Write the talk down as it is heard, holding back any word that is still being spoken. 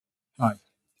Hi,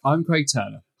 I'm Craig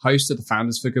Turner, host of the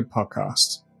Founders for Good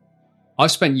podcast.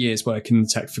 I've spent years working in the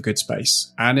tech for good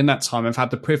space, and in that time I've had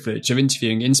the privilege of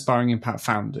interviewing inspiring impact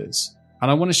founders,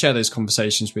 and I want to share those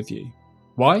conversations with you.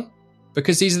 Why?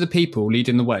 Because these are the people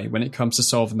leading the way when it comes to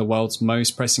solving the world's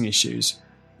most pressing issues,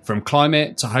 from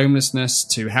climate to homelessness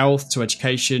to health to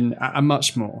education and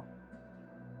much more.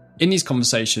 In these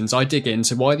conversations, I dig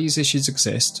into why these issues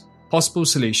exist, possible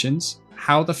solutions,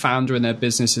 how the founder and their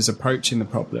business is approaching the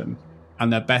problem,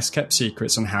 and their best kept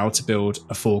secrets on how to build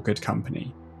a for good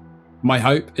company. My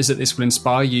hope is that this will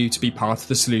inspire you to be part of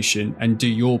the solution and do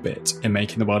your bit in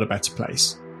making the world a better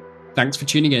place. Thanks for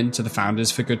tuning in to the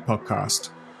Founders for Good podcast.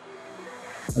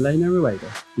 Elena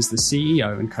Rueda is the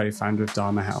CEO and co-founder of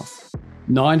Dama Health.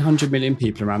 900 million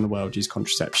people around the world use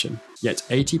contraception, yet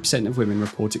 80% of women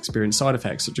report experience side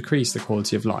effects that decrease their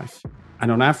quality of life. And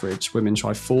on average, women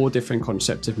try 4 different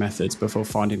contraceptive methods before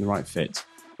finding the right fit.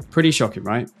 Pretty shocking,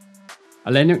 right?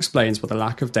 Elena explains why the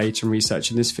lack of data and research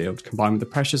in this field, combined with the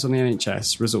pressures on the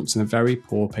NHS, results in a very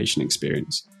poor patient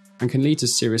experience and can lead to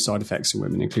serious side effects in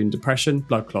women, including depression,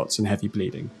 blood clots, and heavy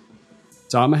bleeding.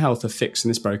 Dama Health are fixing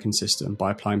this broken system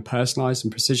by applying personalised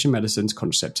and precision medicine to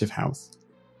contraceptive health.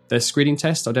 Their screening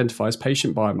test identifies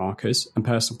patient biomarkers and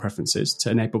personal preferences to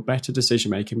enable better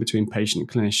decision-making between patient and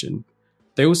clinician.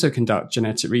 They also conduct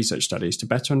genetic research studies to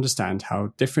better understand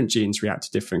how different genes react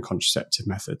to different contraceptive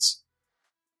methods.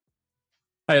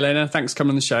 Hey, Elena, thanks for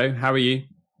coming on the show. How are you?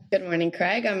 Good morning,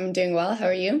 Craig. I'm doing well. How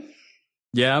are you?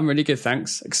 Yeah, I'm really good,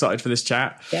 thanks. Excited for this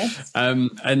chat. Yes.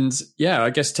 I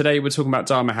guess today we're talking about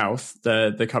Dama Health,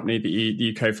 the company that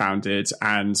you co-founded,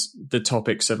 and the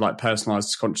topics of like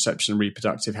personalised contraception and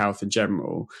reproductive health in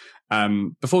general.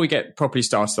 Before we get properly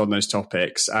started on those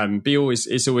topics,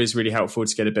 it's always really helpful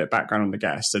to get a bit of background on the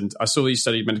guest. And I saw you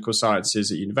studied medical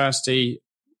sciences at university.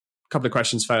 Couple of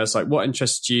questions first, like what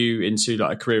interested you into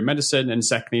like a career in medicine, and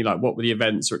secondly, like what were the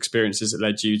events or experiences that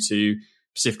led you to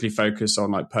specifically focus on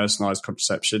like personalized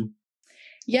contraception?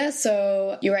 Yeah,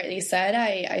 so you rightly said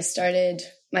I started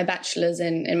my bachelor's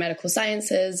in medical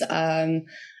sciences.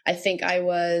 I think I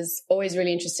was always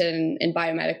really interested in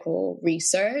biomedical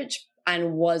research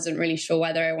and wasn't really sure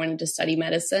whether I wanted to study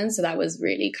medicine. So that was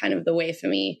really kind of the way for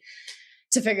me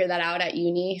to figure that out at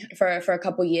uni. For a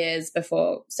couple of years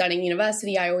before starting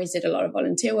university, I always did a lot of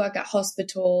volunteer work at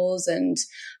hospitals, and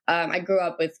I grew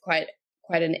up with quite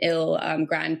an ill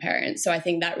grandparent. So I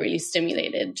think that really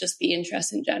stimulated just the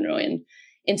interest in general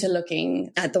into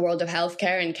looking at the world of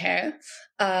healthcare and care.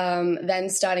 Then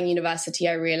starting university,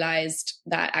 I realized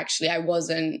that actually I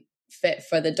wasn't fit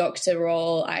for the doctor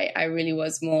role. I really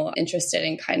was more interested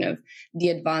in kind of the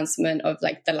advancement of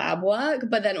like the lab work,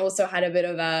 but then also had a bit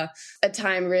of a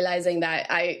time realizing that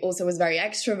I also was very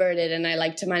extroverted and I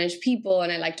liked to manage people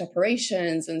and I liked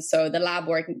operations. And so the lab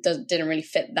work didn't really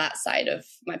fit that side of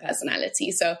my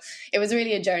personality. So it was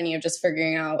really a journey of just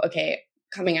figuring out, okay,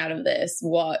 coming out of this,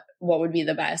 what would be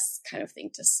the best kind of thing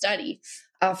to study.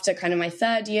 After kind of my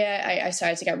third year, I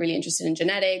started to get really interested in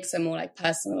genetics and more like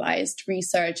personalized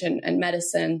research and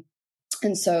medicine.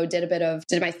 And so did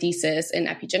my thesis in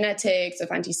epigenetics of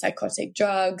antipsychotic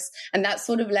drugs. And that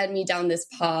sort of led me down this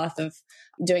path of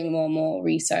doing more and more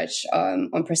research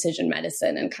on precision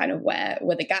medicine and kind of where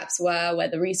the gaps were, where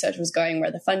the research was going,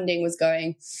 where the funding was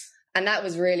going. And that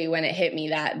was really when it hit me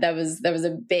that there was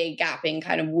a big gap in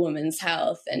kind of women's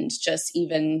health, and just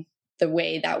even the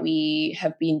way that we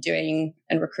have been doing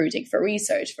and recruiting for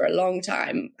research for a long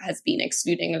time has been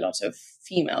excluding a lot of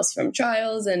females from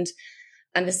trials. And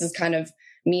this is kind of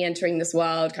me entering this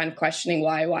world, kind of questioning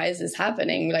why is this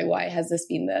happening? Like, why has this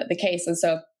been the case? And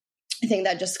so I think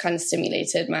that just kind of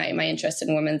stimulated my interest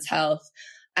in women's health,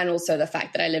 and also the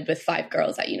fact that I lived with 5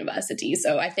 girls at university.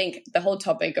 So I think the whole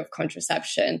topic of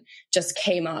contraception just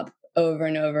came up over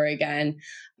and over again.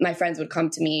 My friends would come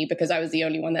to me because I was the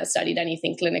only one that studied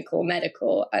anything clinical,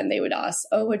 medical, and they would ask,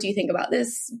 oh, what do you think about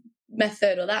this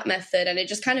method or that method? And it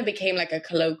just kind of became like a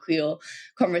colloquial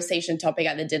conversation topic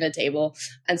at the dinner table.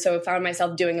 And so I found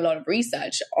myself doing a lot of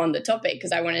research on the topic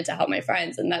because I wanted to help my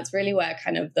friends. And that's really where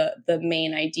kind of the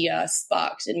main idea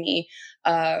sparked in me.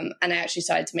 And I actually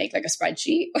started to make like a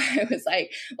spreadsheet where I was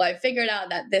like, well, I figured out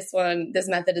that this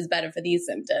method is better for these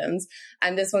symptoms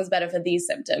and this one's better for these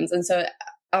symptoms. And so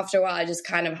after a while, I just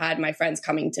kind of had my friends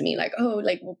coming to me like, oh,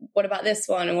 like, what about this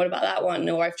one? And what about that one?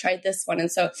 Or I've tried this one.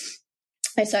 And so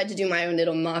I started to do my own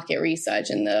little market research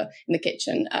in the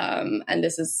kitchen. And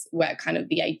this is where kind of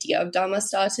the idea of Dama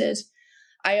started.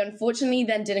 I unfortunately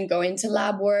then didn't go into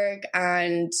lab work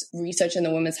and research in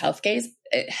the women's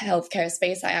healthcare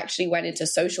space. I actually went into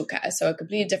social care. So a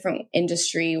completely different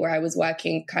industry where I was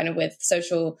working kind of with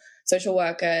social social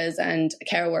workers and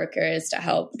care workers to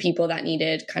help people that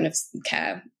needed kind of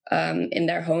care in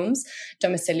their homes,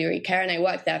 domiciliary care. And I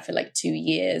worked there for like 2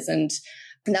 years. And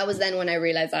that was then when I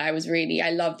realized that I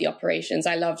loved the operations.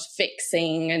 I loved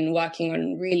fixing and working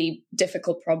on really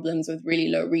difficult problems with really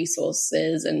low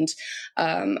resources, and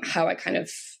how I kind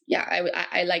of,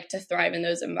 I like to thrive in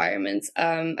those environments.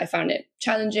 I found it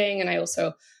challenging, and I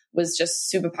also was just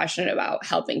super passionate about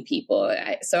helping people.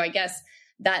 So I guess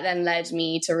that then led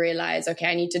me to realize, okay,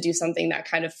 I need to do something that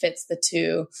kind of fits the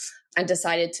two, and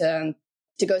decided to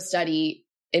go study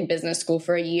in business school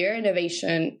for a year,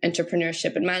 innovation,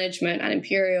 entrepreneurship, and management at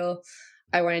Imperial.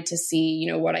 I wanted to see,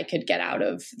 what I could get out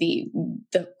of the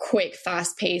quick,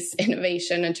 fast-paced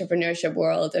innovation, entrepreneurship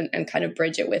world, and kind of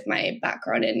bridge it with my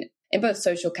background in both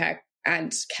social care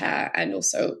and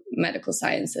also medical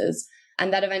sciences.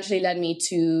 And that eventually led me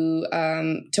to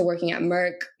working at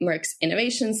Merck's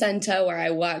Innovation Center, where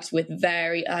I worked with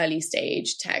very early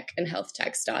stage tech and health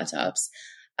tech startups.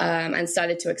 And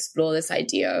started to explore this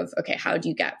idea of, okay, how do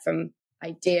you get from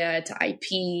idea to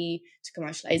IP to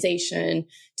commercialization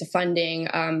to funding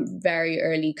very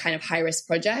early kind of high risk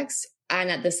projects,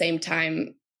 and at the same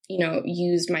time,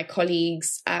 used my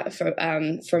colleagues from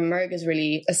Merck as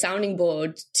really a sounding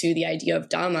board to the idea of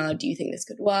Dama. Do you think this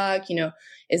could work?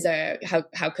 Is there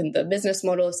how can the business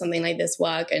model of something like this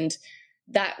work? And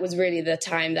that was really the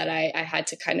time that I had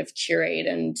to kind of curate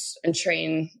and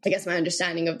train, I guess, my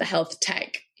understanding of the health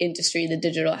tech industry, the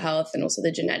digital health, and also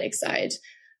the genetic side,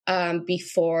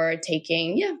 before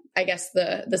taking, I guess,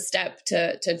 the step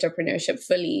to entrepreneurship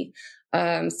fully,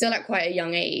 still at quite a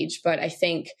young age. But I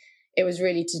think it was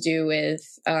really to do with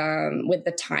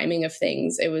the timing of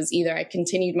things. It was either I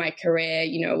continued my career,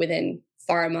 within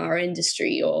pharma or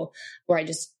industry, or I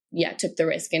just took the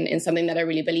risk in something that I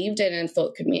really believed in and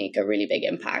thought could make a really big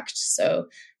impact. So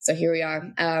here we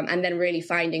are. And then really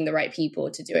finding the right people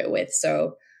to do it with.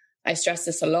 So I stress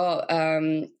this a lot.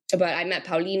 But I met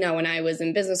Paulina when I was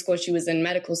in business school. She was in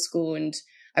medical school, and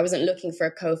I wasn't looking for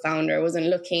a co-founder. I wasn't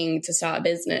looking to start a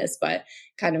business, but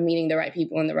kind of meeting the right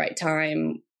people in the right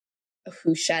time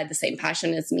who shared the same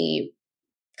passion as me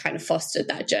kind of fostered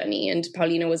that journey. And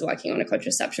Paulina was working on a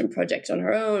contraception project on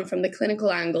her own from the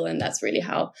clinical angle. And that's really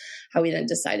how we then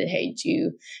decided, hey, do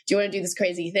you want to do this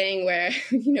crazy thing where,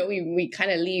 we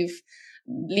kind of leave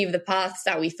the paths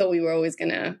that we thought we were always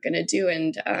gonna do,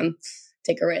 and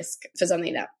take a risk for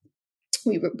something that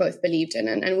we both believed in,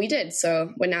 and we did.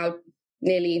 So we're now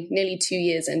nearly 2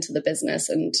 years into the business,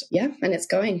 and it's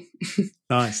going.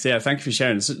 Nice. Yeah, thank you for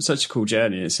sharing. It's such a cool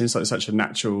journey. It seems like such a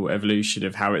natural evolution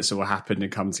of how it's all happened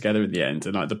and come together in the end,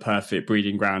 and like the perfect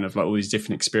breeding ground of like all these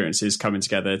different experiences coming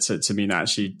together to mean that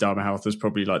actually Dama Health was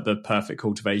probably like the perfect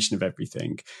cultivation of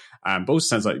everything. But also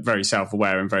sounds like very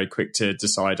self-aware and very quick to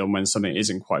decide on when something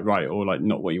isn't quite right or like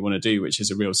not what you want to do, which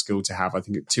is a real skill to have. I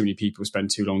think too many people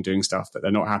spend too long doing stuff that they're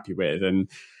not happy with and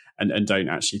don't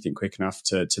actually think quick enough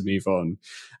to move on.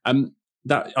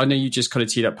 That I know you just kind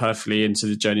of teed up perfectly into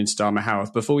the journey into Dama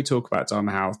Health. Before we talk about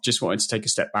Dama Health, just wanted to take a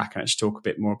step back and actually talk a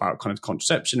bit more about kind of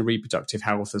contraception and reproductive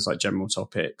health as like general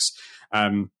topics.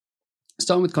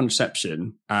 Starting with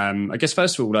contraception, I guess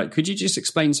first of all, like, could you just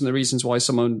explain some of the reasons why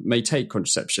someone may take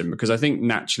contraception? Because I think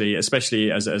naturally,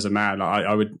 especially as a man,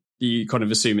 like, you kind of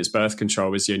assume it's birth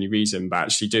control is the only reason, but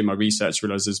actually doing my research, I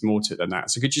realised there's more to it than that.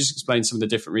 So could you just explain some of the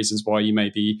different reasons why you may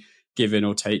be given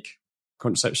or take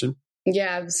contraception?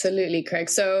 Yeah, absolutely, Craig.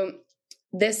 So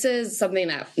this is something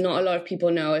that not a lot of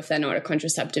people know if they're not a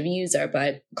contraceptive user,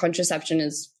 but contraception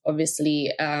is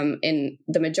obviously, in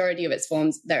the majority of its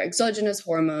forms, they're exogenous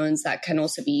hormones that can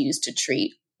also be used to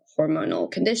treat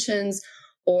hormonal conditions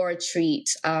or treat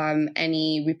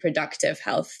any reproductive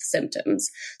health symptoms.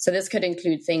 So this could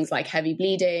include things like heavy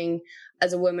bleeding.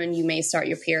 As a woman, you may start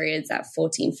your periods at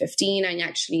 14, 15, and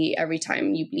actually every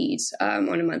time you bleed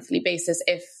on a monthly basis,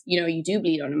 if you do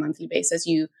bleed on a monthly basis,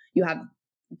 you have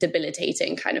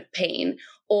debilitating kind of pain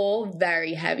or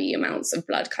very heavy amounts of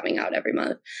blood coming out every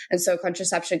month. And so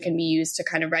contraception can be used to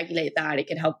kind of regulate that. It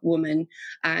can help women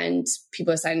and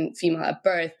people assigned female at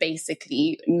birth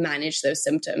basically manage those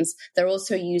symptoms. They're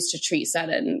also used to treat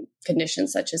certain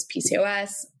conditions such as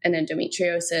PCOS and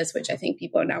endometriosis, which I think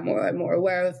people are now more and more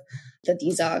aware of, that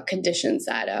these are conditions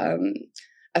that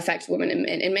affect women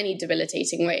in many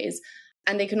debilitating ways.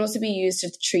 And they can also be used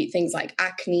to treat things like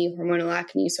acne, hormonal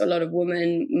acne. So a lot of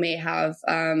women may have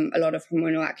a lot of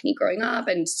hormonal acne growing up.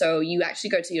 And so you actually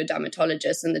go to your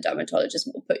dermatologist and the dermatologist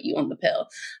will put you on the pill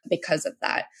because of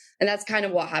that. And that's kind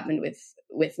of what happened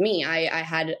with me. I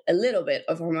had a little bit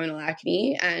of hormonal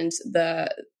acne, and the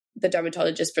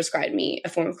dermatologist prescribed me a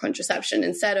form of contraception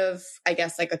instead of, I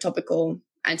guess, like a topical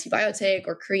antibiotic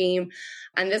or cream.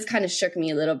 And this kind of shook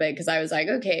me a little bit because I was like,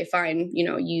 okay, fine.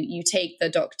 You take the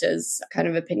doctor's kind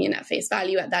of opinion at face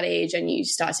value at that age and you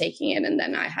start taking it. And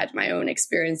then I had my own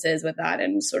experiences with that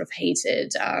and sort of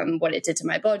hated what it did to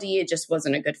my body. It just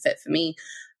wasn't a good fit for me.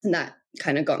 And that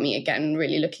kind of got me again,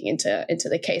 really looking into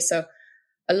the case. So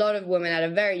a lot of women at a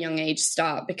very young age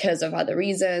start because of other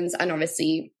reasons. And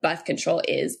obviously birth control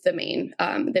is the main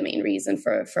reason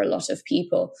for a lot of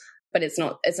people, but it's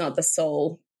not the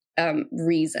sole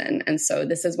reason. And so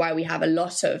this is why we have a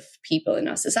lot of people in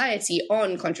our society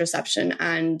on contraception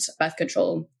and birth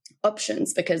control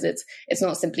options, because it's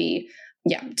not simply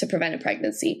to prevent a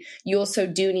pregnancy. You also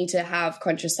do need to have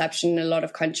contraception in a lot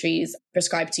of countries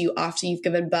prescribed to you after you've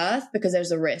given birth, because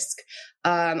there's a risk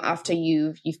after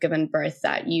you've given birth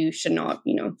that you should not,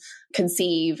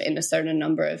 conceive in a certain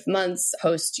number of months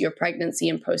post your pregnancy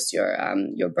and post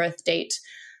your birth date.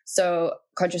 So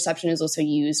contraception is also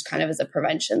used kind of as a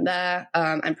prevention there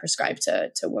and prescribed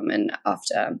to women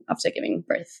after giving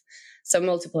birth. So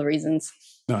multiple reasons.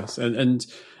 Nice. And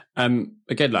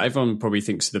again, like everyone probably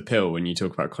thinks of the pill when you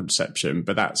talk about contraception,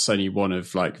 but that's only one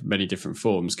of like many different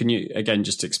forms. Can you again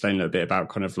just explain a little bit about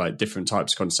kind of like different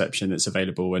types of contraception that's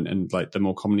available and like the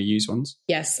more commonly used ones?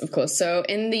 Yes, of course. So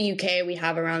in the UK, we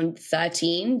have around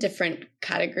 13 different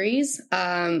categories.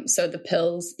 So the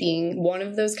pills being one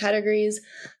of those categories.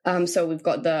 So we've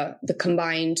got the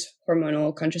combined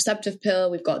hormonal contraceptive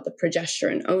pill. We've got the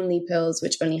progesterone only pills,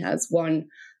 which only has one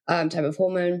type of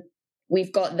hormone.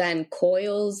 We've got then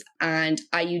coils and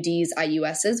IUDs,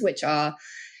 IUSs, which are,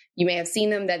 you may have seen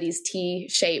them, they're these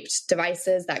T-shaped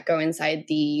devices that go inside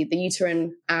the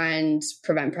uterine and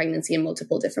prevent pregnancy in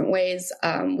multiple different ways.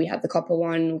 We have the copper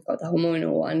one, we've got the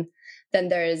hormonal one. Then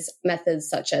there's methods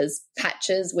such as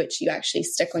patches, which you actually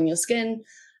stick on your skin,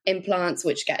 implants,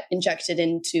 which get injected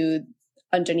into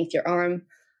underneath your arm.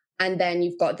 And then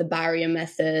you've got the barrier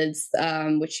methods,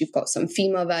 which you've got some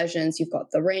female versions, you've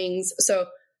got the rings. So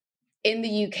in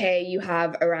the UK, you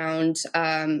have around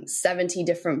 70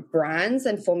 different brands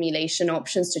and formulation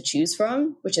options to choose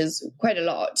from, which is quite a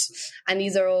lot. And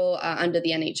these are all under the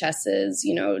NHS's,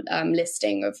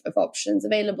 listing of options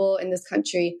available in this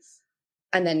country.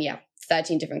 And then,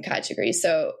 13 different categories.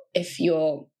 So if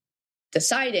you're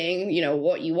deciding,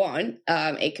 what you want,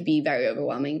 it could be very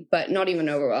overwhelming, but not even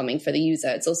overwhelming for the user.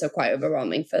 It's also quite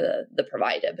overwhelming for the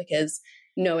provider, because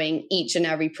knowing each and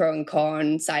every pro and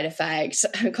con, side effect,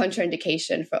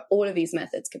 contraindication for all of these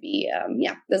methods could be,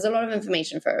 there's a lot of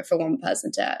information for one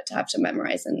person to have to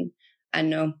memorize and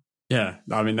know. Yeah,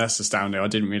 I mean, that's astounding. I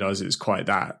didn't realize it was quite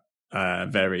that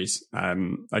varied,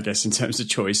 I guess, in terms of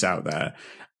choice out there.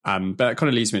 But that kind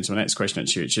of leads me into my next question,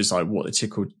 actually, which is like what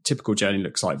the typical journey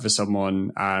looks like for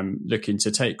someone looking to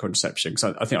take contraception.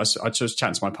 Because I think I just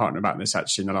chatted to my partner about this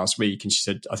actually in the last week, and she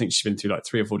said I think she's been through like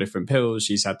 3 or 4 different pills.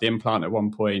 She's had the implant at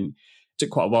one point. It took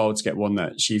quite a while to get one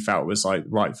that she felt was like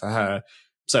right for her.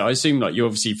 So I assume like your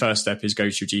obviously first step is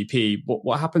go to your GP.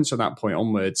 What happens from that point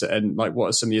onwards, and like what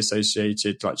are some of the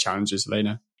associated like challenges,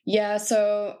 Elena? Yeah,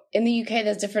 so in the UK,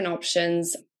 there's different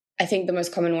options. I think the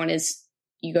most common one is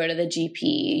you go to the GP,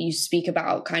 you speak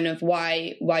about kind of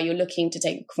why you're looking to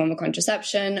take a form of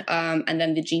contraception, and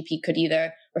then the GP could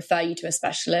either refer you to a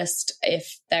specialist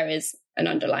if there is an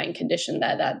underlying condition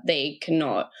there that they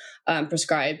cannot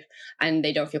prescribe and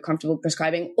they don't feel comfortable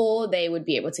prescribing, or they would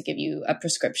be able to give you a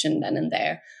prescription then and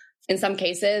there. In some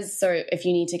cases, so if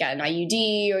you need to get an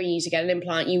IUD or you need to get an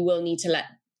implant, you will need to let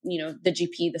the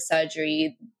GP, the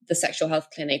surgery, the sexual health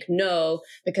clinic know,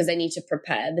 because they need to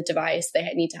prepare the device. They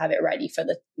need to have it ready for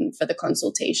the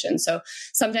consultation. So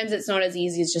sometimes it's not as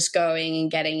easy as just going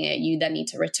and getting it. You then need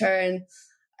to return.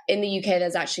 In the UK,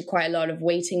 there's actually quite a lot of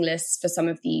waiting lists for some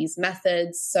of these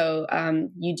methods. So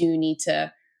you do need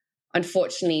to,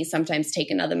 unfortunately, sometimes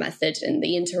take another method in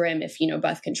the interim if,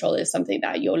 birth control is something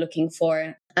that you're looking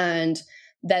for. And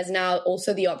there's now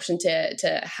also the option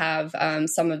to have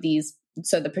some of these.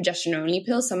 So the progesterone only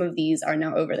pills, some of these are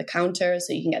now over the counter,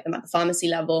 so you can get them at the pharmacy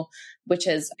level, which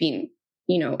has been,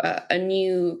 a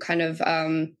new kind of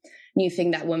new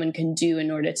thing that women can do in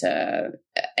order to,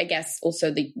 I guess, also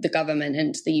the government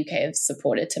and the UK have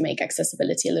supported to make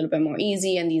accessibility a little bit more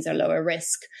easy. And these are lower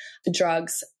risk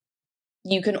drugs.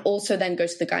 You can also then go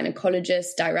to the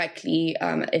gynecologist directly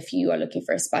if you are looking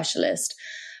for a specialist.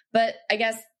 But I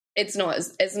guess it's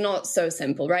not so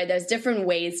simple, right? There's different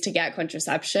ways to get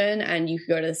contraception, and you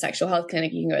can go to the sexual health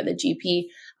clinic, you can go to the GP,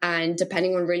 and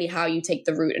depending on really how you take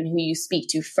the route and who you speak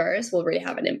to first will really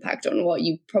have an impact on what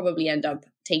you probably end up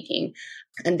taking.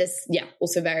 And this,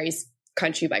 also varies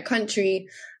country by country.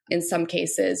 in some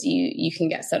cases, you can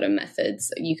get certain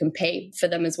methods. You can pay for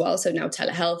them as well. So now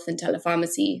telehealth and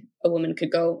telepharmacy, a woman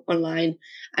could go online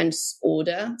and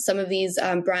order some of these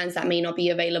brands that may not be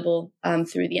available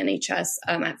through the NHS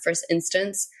at first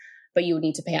instance, but you would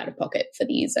need to pay out of pocket for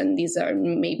these. And these are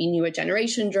maybe newer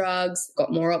generation drugs,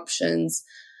 got more options.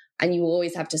 And you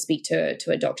always have to speak to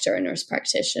a doctor, a nurse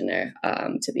practitioner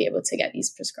to be able to get these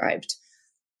prescribed.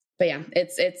 But yeah,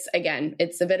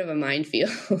 it's a bit of a minefield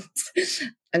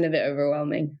and a bit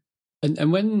overwhelming.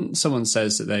 And when someone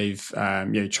says that they've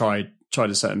tried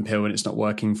a certain pill and it's not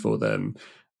working for them,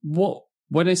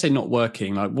 when they say not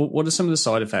working, like what are some of the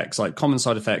side effects, like common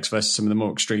side effects versus some of the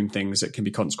more extreme things that can be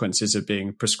consequences of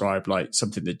being prescribed like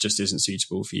something that just isn't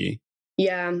suitable for you?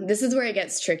 Yeah, this is where it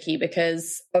gets tricky,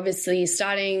 because obviously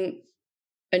starting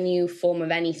a new form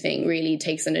of anything really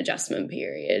takes an adjustment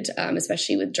period,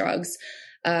 especially with drugs.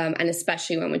 And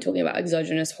especially when we're talking about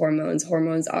exogenous hormones.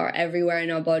 Hormones are everywhere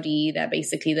in our body. They're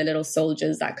basically the little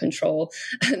soldiers that control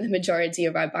the majority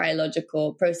of our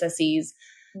biological processes.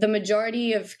 The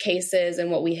majority of cases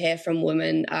and what we hear from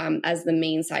women as the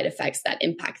main side effects that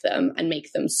impact them and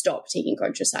make them stop taking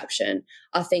contraception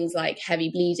are things like heavy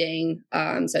bleeding.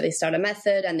 So they start a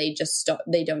method and they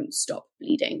don't stop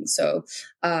bleeding. So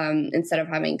instead of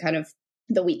having kind of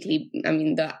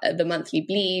the monthly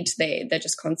bleed, they're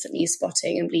just constantly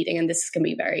spotting and bleeding. And this can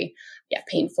be very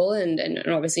painful and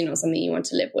obviously not something you want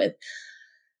to live with.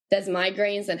 There's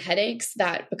migraines and headaches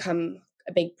that become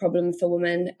a big problem for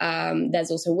women.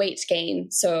 There's also weight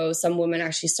gain. So some women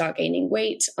actually start gaining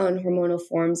weight on hormonal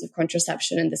forms of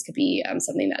contraception, and this could be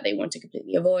something that they want to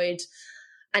completely avoid.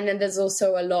 And then there's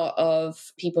also a lot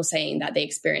of people saying that they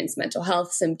experience mental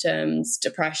health symptoms,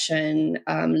 depression,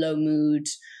 low mood,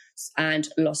 and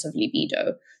loss of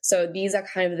libido. So these are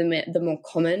kind of the more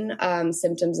common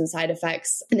symptoms and side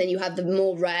effects. And then you have the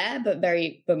more rare,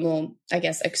 but more, I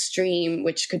guess, extreme,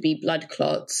 which could be blood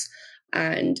clots.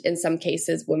 And in some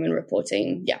cases, women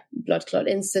reporting, blood clot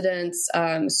incidents,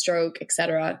 stroke,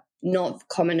 etc. Not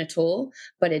common at all,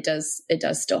 but it does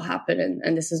still happen.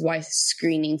 And this is why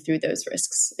screening through those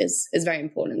risks is very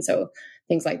important. So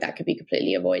things like that could be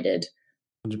completely avoided.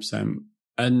 100%.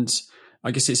 And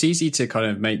I guess it's easy to kind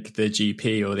of make the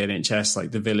GP or the NHS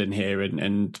like the villain here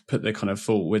and put the kind of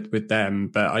fault with them.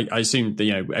 But I assume that,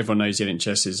 everyone knows the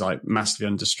NHS is like massively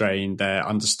understrained, they're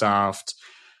understaffed.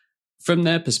 From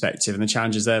their perspective and the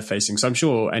challenges they're facing, so I'm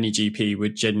sure any GP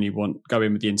would genuinely go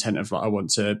in with the intent of like, I want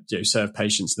to serve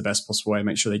patients the best possible way,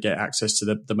 make sure they get access to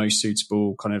the most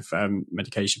suitable kind of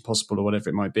medication possible or whatever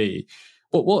it might be.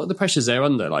 What are the pressures they're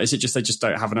under? Like, is it just they just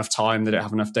don't have enough time? They don't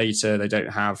have enough data. They don't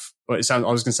have. Well, I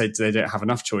was going to say they don't have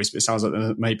enough choice, but it sounds like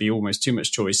there may be almost too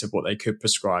much choice of what they could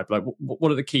prescribe. Like,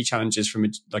 what are the key challenges from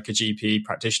a GP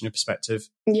practitioner perspective?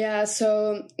 Yeah,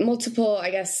 so multiple,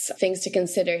 I guess, things to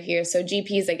consider here. So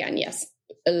GPs, again, yes,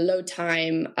 a low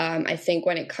time. I think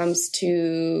when it comes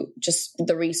to just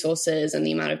the resources and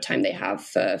the amount of time they have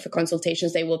for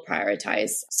consultations, they will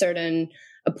prioritize certain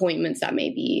appointments that may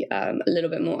be a little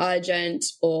bit more urgent,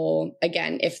 or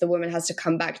again, if the woman has to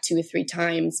come back 2 or 3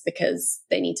 times because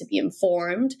they need to be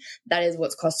informed, that is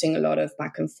what's costing a lot of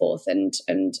back and forth and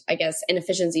I guess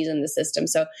inefficiencies in the system.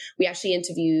 So we actually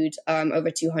interviewed over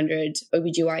 200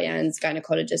 OBGYNs,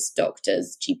 gynecologists,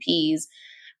 doctors, GPs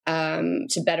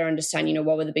to better understand,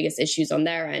 what were the biggest issues on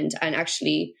their end. And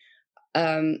actually,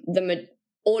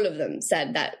 all of them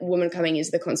said that women coming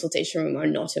into the consultation room are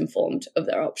not informed of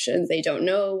their options. They don't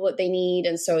know what they need.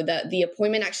 And so the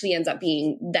appointment actually ends up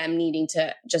being them needing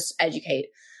to just educate.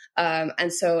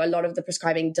 And so a lot of the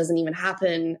prescribing doesn't even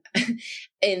happen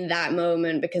in that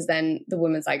moment, because then the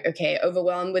woman's like, okay,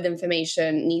 overwhelmed with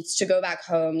information, needs to go back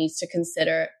home, needs to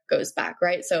consider, goes back,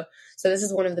 right? So this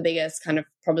is one of the biggest kind of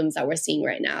problems that we're seeing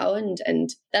right now. And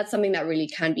that's something that really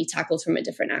can be tackled from a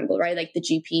different angle, right? Like the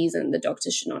GPs and the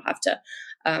doctors should not have to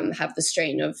have the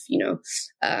strain of,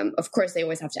 of course, they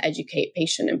always have to educate,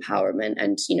 patient empowerment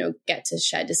and, get to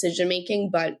shared decision making.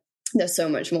 But there's so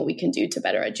much more we can do to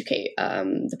better educate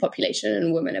the population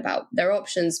and women about their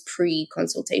options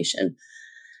pre-consultation.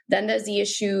 Then there's the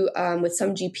issue with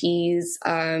some GPs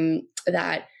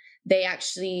that they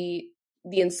actually,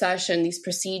 the insertion, these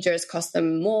procedures cost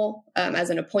them more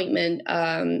as an appointment.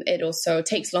 It also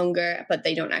takes longer, but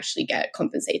they don't actually get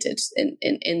compensated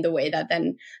in the way that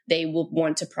then they will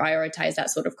want to prioritize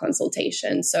that sort of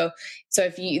consultation. So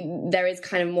there is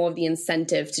kind of more of the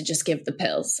incentive to just give the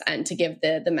pills and to give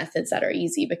the methods that are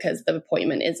easy, because the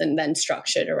appointment isn't then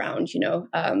structured around,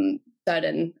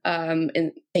 certain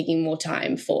in taking more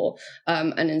time for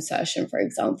an insertion, for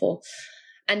example.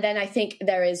 And then I think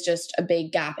there is just a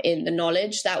big gap in the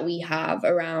knowledge that we have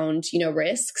around,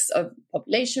 risks of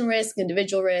population risk,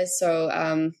 individual risk.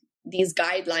 So these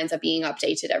guidelines are being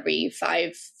updated every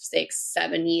 5, 6,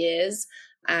 7 years.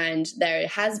 And there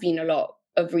has been a lot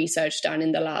of research done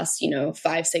in the last,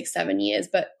 5, 6, 7 years.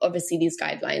 But obviously these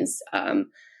guidelines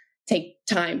take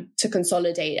time to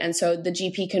consolidate. And so the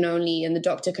GP and the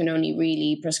doctor can only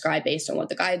really prescribe based on what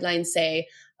the guidelines say,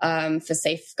 for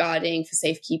safeguarding, for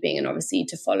safekeeping, and obviously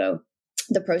to follow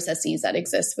the processes that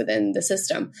exist within the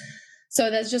system.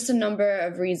 So there's just a number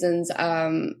of reasons.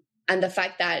 And the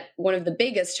fact that one of the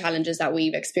biggest challenges that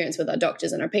we've experienced with our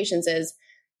doctors and our patients is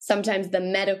sometimes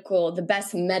the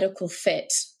best medical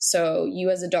fit. So you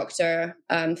as a doctor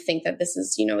think that this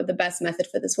is, the best method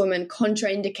for this woman,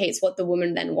 contraindicates what the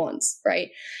woman then wants, right?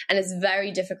 And it's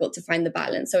very difficult to find the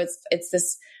balance. So it's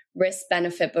this risk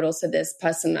benefit, but also this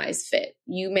personalized fit.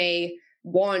 You may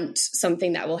want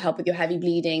something that will help with your heavy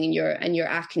bleeding and your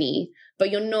acne, but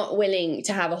you're not willing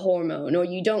to have a hormone, or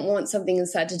you don't want something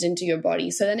inserted into your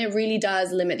body. So then it really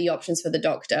does limit the options for the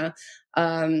doctor.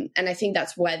 And I think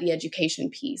that's where the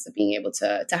education piece of being able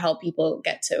to help people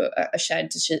get to a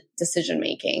shared decision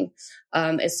making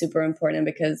is super important,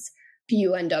 because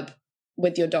you end up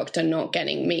with your doctor not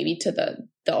getting maybe to the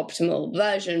optimal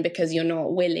version because you're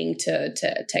not willing to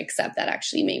accept that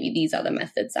actually maybe these are the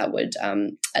methods that would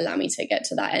allow me to get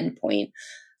to that end point.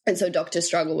 And so doctors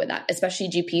struggle with that, especially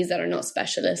GPs that are not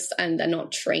specialists and they're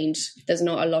not trained. There's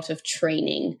not a lot of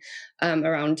training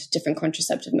around different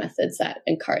contraceptive methods that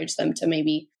encourage them to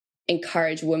maybe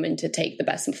encourage women to take the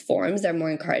best forms. They're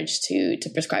more encouraged to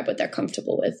prescribe what they're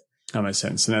comfortable with. That makes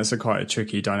sense. And that's quite a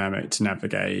tricky dynamic to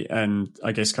navigate. And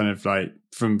I guess kind of like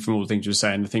from all the things you were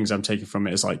saying, the things I'm taking from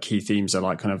it is like key themes are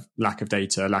like kind of lack of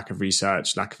data, lack of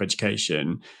research, lack of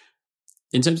education.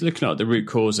 In terms of looking at the root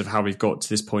cause of how we've got to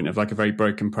this point of like a very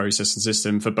broken process and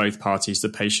system for both parties, the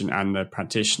patient and the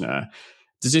practitioner,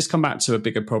 does this come back to a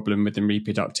bigger problem within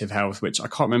reproductive health, which I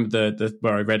can't remember the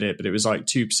where I read it, but it was like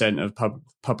 2% of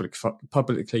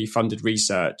publicly funded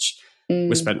research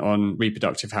was spent on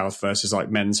reproductive health versus like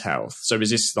men's health. So is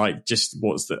this like just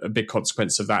a big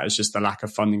consequence of that is just the lack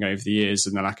of funding over the years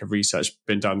and the lack of research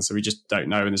been done? So we just don't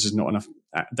know, and there's just not enough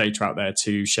data out there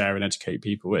to share and educate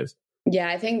people with. Yeah,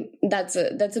 I think that's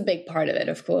a big part of it,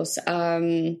 of course.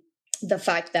 The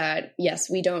fact that, yes,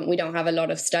 we don't have a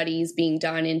lot of studies being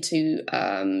done into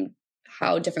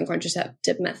how different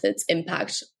contraceptive methods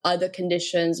impact other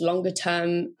conditions, longer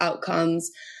term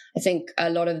outcomes. I think a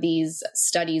lot of these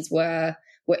studies were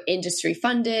industry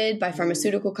funded by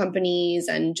pharmaceutical companies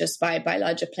and just by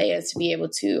larger players to be able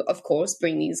to, of course,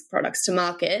 bring these products to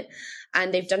market.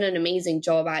 And they've done an amazing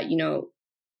job at,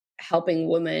 helping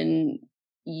women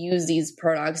use these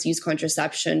products, use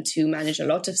contraception to manage a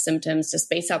lot of symptoms, to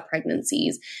space out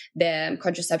pregnancies. The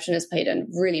contraception has played a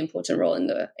really important role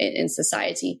in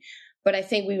society. But I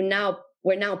think we're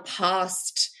now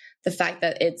past the fact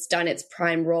that it's done its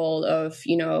prime role of,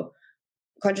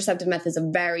 contraceptive methods are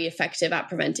very effective at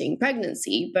preventing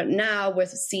pregnancy. But now we're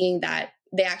seeing that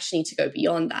they actually need to go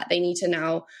beyond that. They need to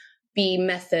now be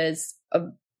methods of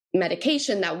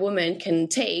medication that women can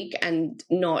take and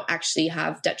not actually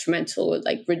have detrimental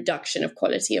reduction of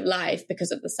quality of life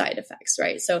because of the side effects,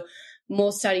 right? So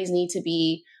more studies need to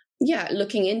be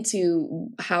looking into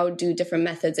how do different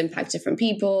methods impact different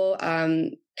people.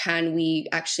 Can we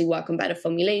actually work on better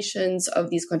formulations of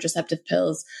these contraceptive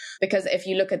pills? Because if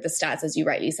you look at the stats, as you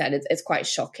rightly said, it's quite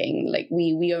shocking. Like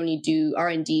we only do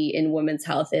R&D in women's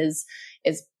health is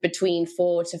between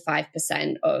 4 to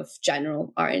 5% of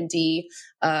general R&D.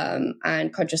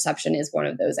 And contraception is one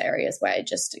of those areas where it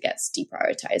just gets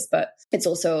deprioritized. But it's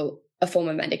also a form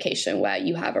of medication where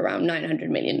you have around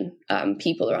 900 million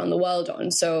people around the world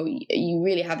on. So you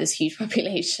really have this huge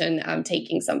population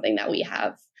taking something that we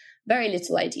have very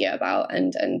little idea about.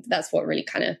 And that's what really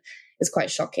kind of is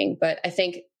quite shocking. But I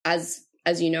think as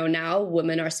you know now,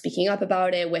 women are speaking up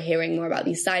about it. We're hearing more about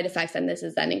these side effects. And this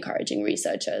is then encouraging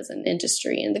researchers and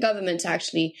industry and the government to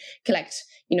actually collect,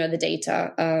 the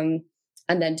data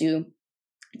and then do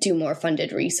more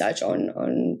funded research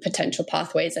on potential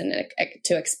pathways and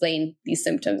to explain these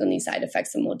symptoms and these side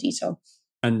effects in more detail.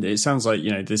 And it sounds like,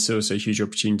 there's also a huge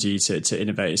opportunity to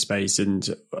innovate a space. And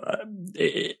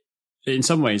in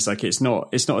some ways, it's not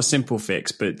a simple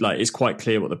fix, but it's quite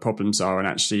clear what the problems are. And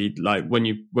actually, when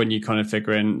you kind of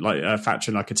figure in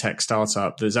factor in a tech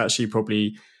startup, there's actually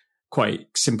probably quite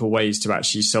simple ways to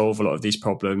actually solve a lot of these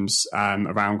problems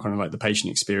around kind of the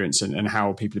patient experience and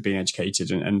how people are being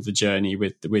educated and the journey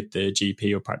with the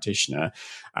GP or practitioner,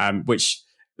 which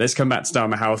let's come back to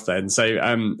Dama Health then. So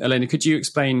Elena, could you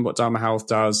explain what Dama Health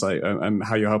does,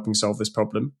 how you're helping solve this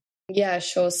problem? Yeah,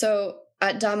 sure. So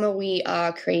at Dama, we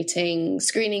are creating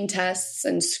screening tests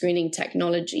and screening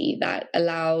technology that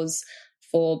allows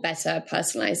for better,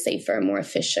 personalized, safer, and more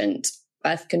efficient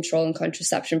birth control and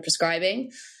contraception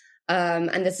prescribing.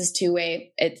 And this is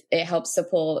two-way. It helps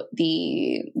support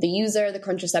the user, the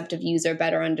contraceptive user,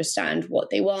 better understand what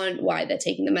they want, why they're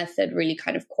taking the method, really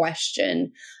kind of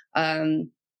question,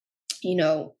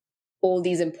 all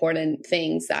these important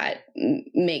things that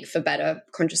make for better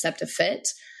contraceptive fit.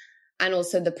 And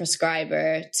also the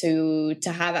prescriber to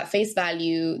have at face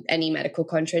value any medical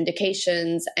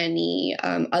contraindications, any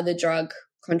other drug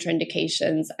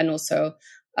contraindications, and also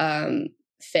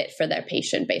fit for their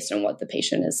patient based on what the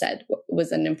patient has said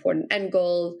was an important end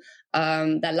goal,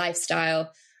 their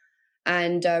lifestyle.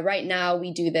 And right now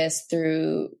we do this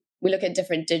we look at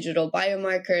different digital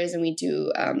biomarkers, and we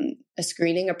do a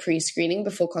pre-screening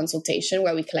before consultation,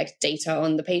 where we collect data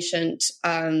on the patient,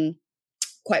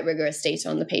 quite rigorous data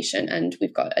on the patient. And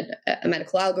we've got a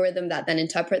medical algorithm that then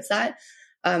interprets that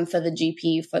for the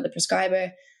GP, for the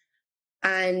prescriber.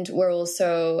 And we're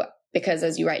also, because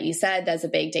as you rightly said, there's a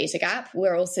big data gap,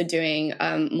 we're also doing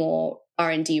more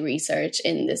R&D research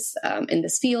in this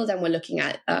field, and we're looking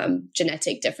at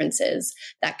genetic differences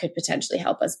that could potentially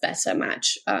help us better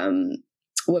match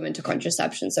women to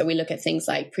contraception. So we look at things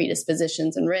like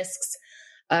predispositions and risks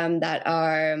that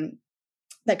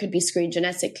could be screened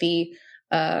genetically,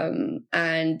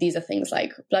 and these are things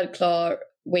like blood clot,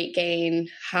 weight gain,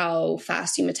 how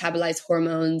fast you metabolize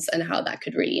hormones, and how that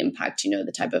could really impact,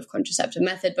 the type of contraceptive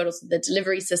method, but also the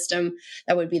delivery system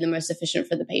that would be the most efficient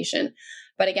for the patient.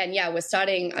 But again,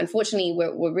 unfortunately,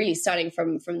 we're really starting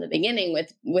from the beginning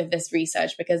with this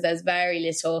research, because there's very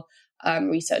little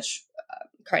research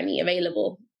currently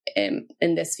available in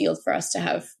this field for us to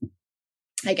have,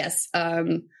 I guess,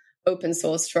 open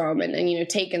source from and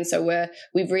taken. So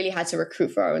we've really had to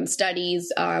recruit for our own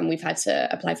studies. We've had to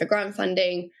apply for grant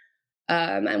funding,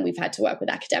 and we've had to work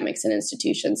with academics and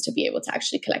institutions to be able to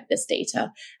actually collect this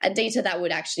data, and data that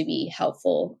would actually be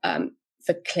helpful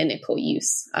for clinical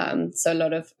use. So a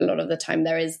lot of the time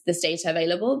there is this data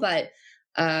available, but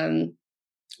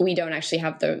we don't actually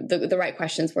have the right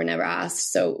questions were never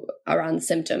asked. So around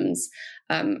symptoms,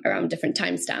 around different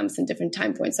timestamps and different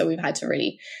time points. So we've had to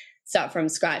really start from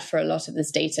scratch for a lot of this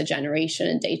data generation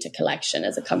and data collection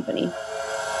as a company.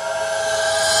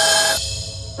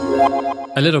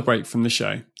 A little break from the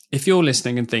show. If you're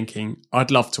listening and thinking,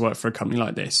 I'd love to work for a company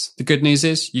like this, the good news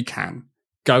is you can.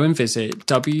 Go and visit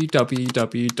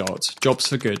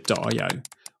www.jobsforgood.io,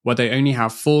 where they only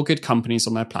have 4 good companies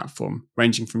on their platform,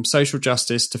 ranging from social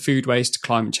justice to food waste to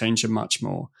climate change and much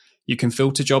more. You can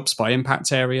filter jobs by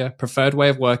impact area, preferred way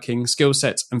of working, skill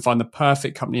sets, and find the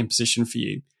perfect company and position for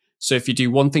you. So if you do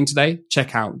one thing today,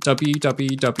 check out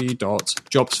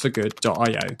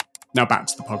www.jobsforgood.io. Now back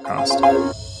to the podcast.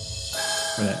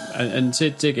 And to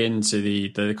dig into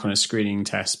the kind of screening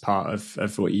test part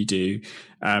of what you do,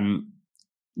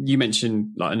 you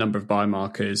mentioned like a number of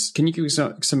biomarkers. Can you give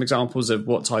some examples of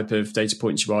what type of data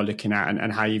points you are looking at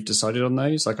and how you've decided on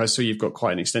those? Like I saw you've got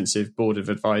quite an extensive board of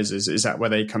advisors. Is that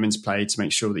where they come into play to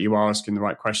make sure that you are asking the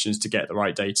right questions to get the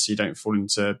right data, so you don't fall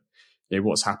into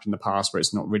what's happened in the past where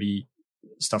it's not really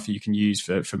stuff you can use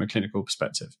from a clinical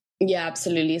perspective? Yeah,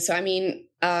 absolutely. So, I mean,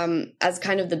 as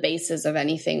kind of the basis of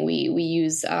anything, we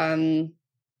use the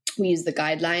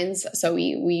guidelines. So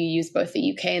we use both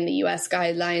the UK and the US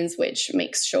guidelines, which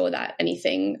makes sure that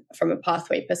anything from a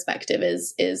pathway perspective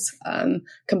is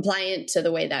compliant to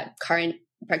the way that current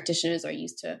practitioners are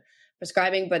used to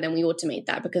prescribing. But then we automate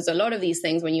that, because a lot of these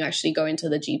things, when you actually go into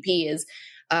the GP, is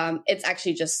it's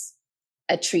actually just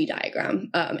a tree diagram.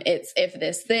 It's if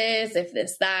this,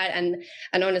 that. And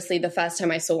honestly, the first time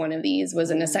I saw one of these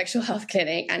was in a sexual health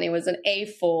clinic, and it was an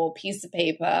A4 piece of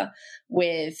paper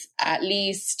with at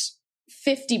least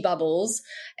 50 bubbles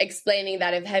explaining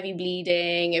that if heavy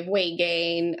bleeding, if weight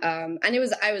gain, and I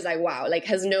was like, wow, like,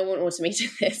 has no one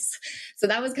automated this? So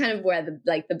that was kind of where the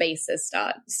basis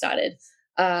started.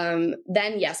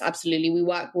 Then yes, absolutely. We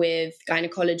work with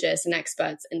gynecologists and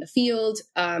experts in the field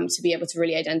to be able to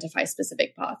really identify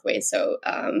specific pathways. So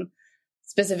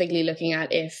specifically looking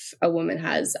at if a woman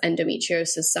has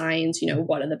endometriosis signs,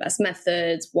 what are the best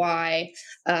methods, why,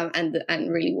 and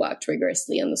really worked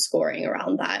rigorously on the scoring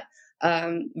around that.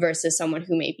 Versus someone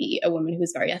who may be a woman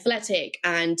who's very athletic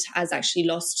and has actually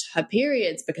lost her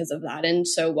periods because of that. And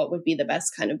so what would be the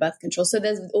best kind of birth control? So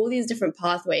there's all these different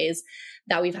pathways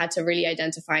that we've had to really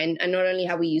identify. And not only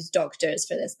have we used doctors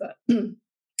for this, but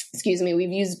excuse me,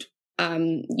 we've used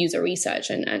user research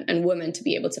and women to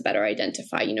be able to better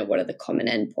identify, what are the common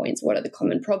endpoints, what are the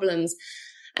common problems.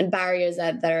 barriers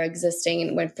that are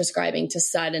existing when prescribing to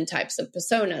certain types of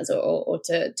personas or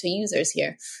to users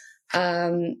here.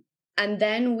 And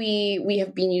then we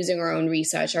have been using our own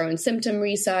research, our own symptom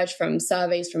research from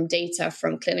surveys, from data,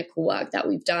 from clinical work that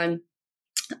we've done.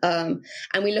 And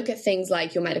we look at things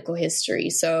like your medical history.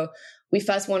 So we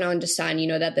first want to understand,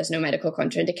 that there's no medical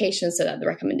contraindications, so that the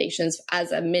recommendations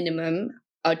as a minimum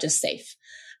are just safe.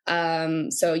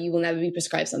 So you will never be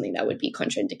prescribed something that would be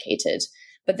contraindicated.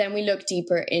 But then we look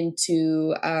deeper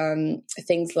into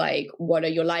things like, what are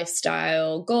your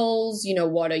lifestyle goals?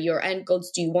 What are your end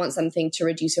goals? Do you want something to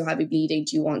reduce your heavy bleeding?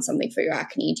 Do you want something for your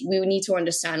acne? We need to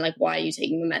understand, why are you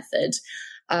taking the method?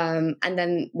 And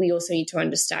then we also need to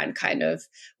understand kind of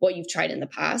what you've tried in the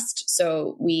past.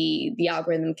 So the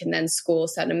algorithm can then score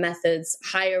certain methods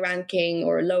higher ranking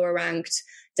or lower ranked,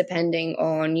 depending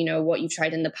on, what you've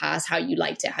tried in the past, how you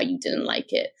liked it, how you didn't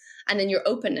like it, and then your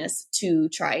openness to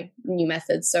try new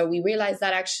methods. So we realized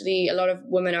that actually a lot of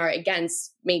women are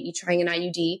against maybe trying an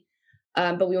IUD,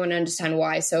 but we want to understand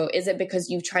why. So is it because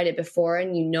you've tried it before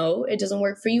and it doesn't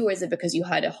work for you? Or is it because you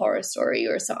heard a horror story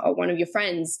or one of your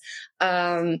friends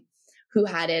who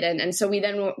had it? And so we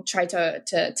then try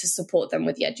to support them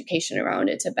with the education around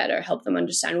it to better help them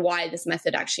understand why this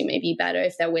method actually may be better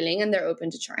if they're willing and they're open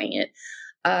to trying it.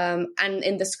 And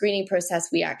in the screening process,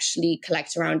 we actually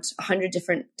collect around 100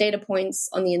 different data points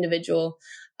on the individual.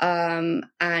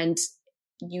 And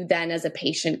you then, as a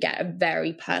patient, get a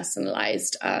very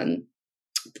personalized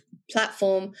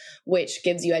platform, which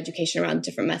gives you education around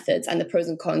different methods and the pros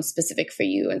and cons specific for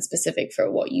you and specific for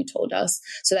what you told us,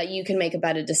 so that you can make a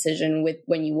better decision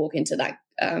when you walk into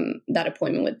that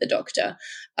appointment with the doctor.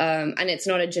 And it's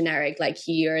not a generic,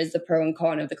 here is the pro and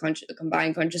con of the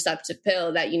combined contraceptive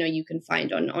pill that, you can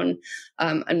find on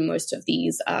most of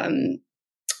these, on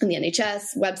the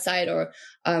NHS website, or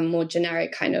more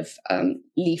generic kind of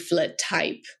leaflet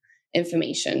type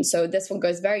information. So this one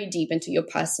goes very deep into your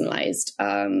personalized,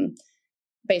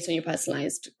 based on your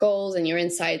personalized goals and your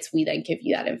insights, we then give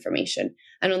you that information.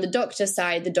 And on the doctor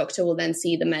side, the doctor will then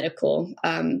see the medical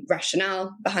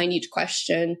rationale behind each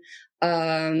question,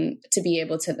 to be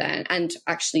able to then, and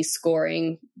actually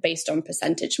scoring based on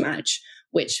percentage match,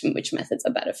 which methods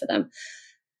are better for them.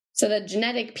 So the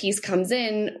genetic piece comes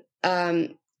in,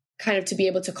 kind of to be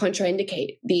able to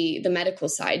contraindicate the medical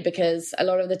side, because a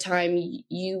lot of the time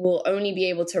you will only be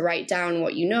able to write down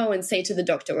what you know and say to the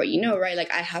doctor what you know, right?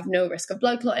 Like, I have no risk of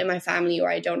blood clot in my family, or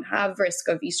I don't have risk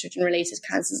of estrogen-related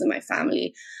cancers in my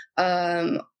family.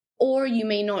 Or you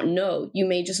may not know, you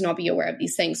may just not be aware of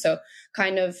these things. So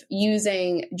kind of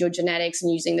using your genetics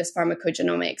and using this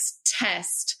pharmacogenomics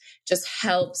test just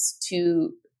helps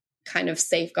to kind of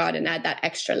safeguard and add that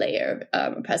extra layer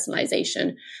of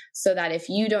personalization, so that if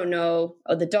you don't know,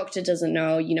 or the doctor doesn't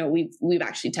know, we've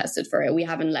actually tested for it. We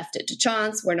haven't left it to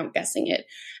chance. We're not guessing it.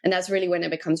 And that's really when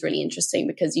it becomes really interesting,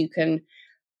 because you can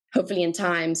hopefully in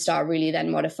time start really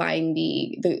then modifying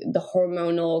the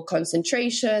hormonal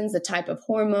concentrations, the type of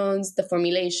hormones, the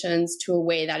formulations, to a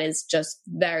way that is just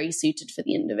very suited for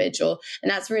the individual. And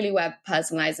that's really where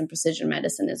personalized and precision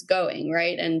medicine is going,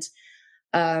 right?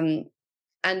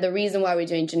 And the reason why we're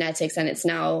doing genetics, and it's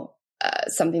now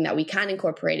something that we can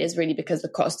incorporate, is really because the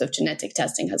cost of genetic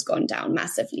testing has gone down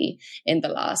massively in the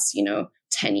last,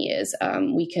 10 years.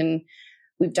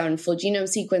 We've done full genome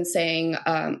sequencing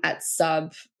at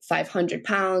sub £500,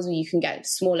 where you can get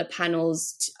smaller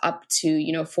panels up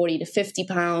to, 40 to 50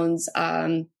 pounds,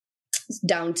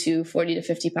 down to 40 to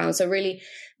 50 pounds. So really,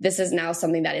 this is now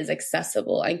something that is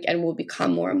accessible and will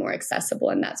become more and more accessible.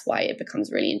 And that's why it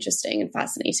becomes really interesting and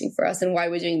fascinating for us, and why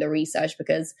we're doing the research,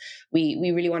 because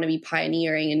we really want to be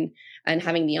pioneering and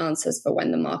having the answers for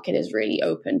when the market is really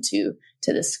open to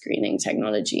the screening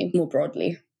technology more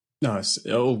broadly. No, it's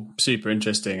all super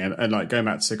interesting. And like going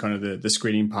back to kind of the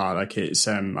screening part, like it's,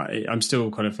 I'm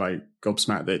still kind of like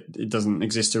gobsmacked that it doesn't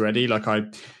exist already. Like I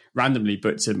randomly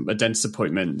booked a dentist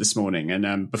appointment this morning, and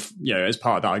as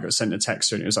part of that I got sent a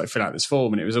text, and it was like, fill out this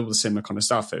form, and it was all the similar kind of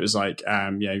stuff. It was like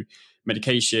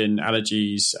medication,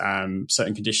 allergies,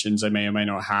 certain conditions they may or may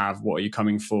not have, what are you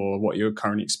coming for, what you're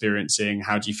currently experiencing,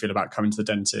 how do you feel about coming to the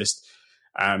dentist.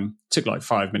 Took like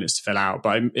 5 minutes to fill out,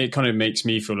 but it kind of makes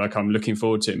me feel like I'm looking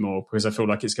forward to it more, because I feel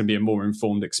like it's going to be a more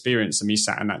informed experience than me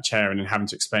sat in that chair and then having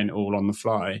to explain it all on the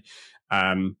fly.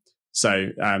 So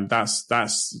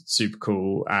that's super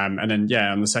cool. And then,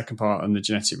 on the second part, on the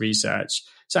genetic research.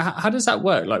 So how does that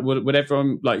work? Like, would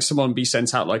everyone, like someone be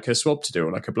sent out like a swab to do,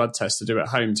 or like a blood test to do at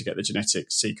home to get the genetic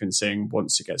sequencing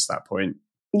once it gets to that point?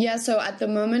 Yeah, so at the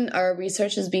moment, our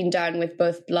research is being done with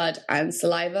both blood and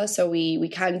saliva. So we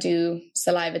can do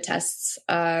saliva tests,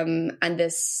 and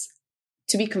this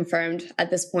to be confirmed at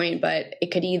this point, but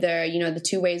it could either, the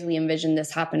two ways we envision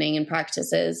this happening in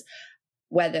practice is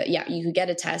whether, you could get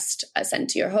a test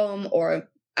sent to your home, or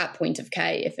at point of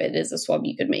care, if it is a swab,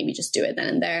 you could maybe just do it then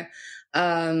and there.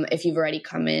 If you've already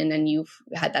come in and you've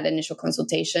had that initial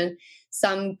consultation.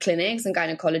 Some clinics and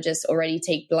gynecologists already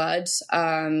take blood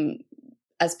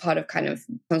as part of kind of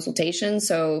consultation.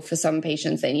 So for some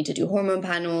patients, they need to do hormone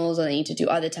panels or they need to do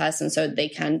other tests. And so they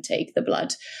can take the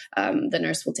blood. The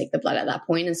nurse will take the blood at that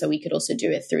point. And so we could also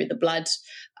do it through the blood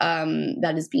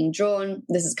that is being drawn.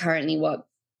 This is currently what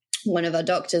one of our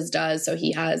doctors does. So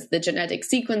he has the genetic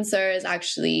sequencer is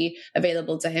actually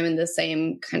available to him in the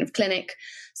same kind of clinic.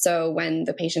 So when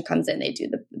the patient comes in, they do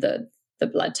the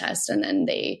blood test, and then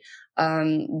they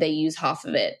use half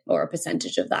of it or a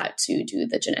percentage of that to do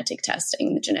the genetic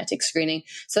testing, the genetic screening.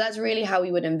 So that's really how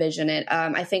we would envision it.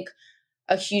 I think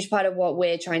a huge part of what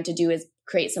we're trying to do is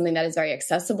create something that is very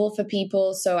accessible for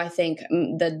people. So I think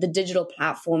the digital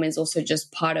platform is also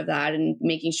just part of that, and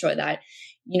making sure that,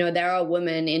 there are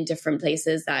women in different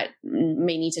places that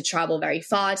may need to travel very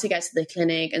far to get to the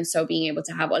clinic. And so being able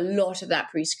to have a lot of that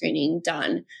pre-screening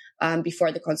done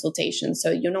before the consultation.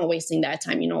 So you're not wasting their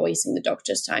time. You're not wasting the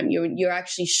doctor's time. You're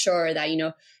actually sure that,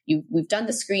 we've done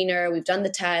the screener, we've done the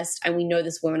test, and we know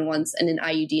this woman wants an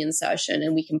IUD insertion,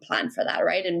 and we can plan for that,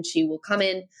 right? And she will come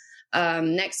in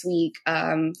next week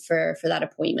for that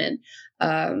appointment.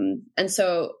 And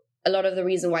so a lot of the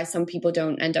reason why some people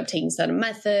don't end up taking certain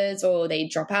methods or they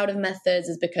drop out of methods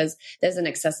is because there's an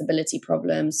accessibility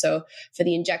problem. So for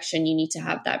the injection, you need to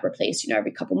have that replaced,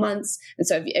 every couple months. And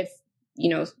so if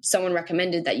someone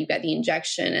recommended that you get the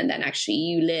injection, and then actually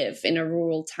you live in a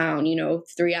rural town,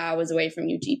 3 hours away from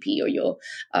your GP or your,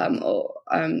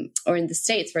 or in the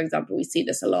States, for example, we see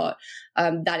this a lot.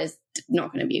 That is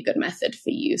not going to be a good method for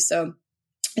you. So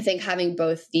I think having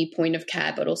both the point of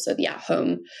care, but also the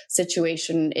at-home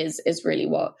situation is really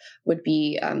what would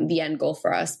be the end goal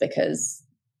for us, because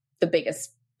the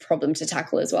biggest problem to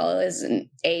tackle as well is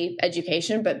A,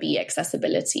 education, but B,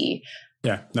 accessibility.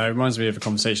 Yeah, no, it reminds me of a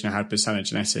conversation I had with Sana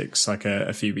Genetics like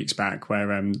a few weeks back,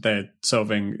 where they're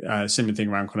solving a similar thing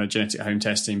around kind of genetic home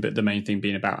testing, but the main thing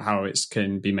being about how it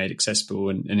can be made accessible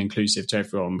and inclusive to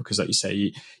everyone. Because like you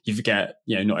say, you forget,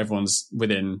 not everyone's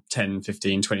within 10,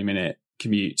 15, 20-minute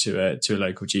commute to a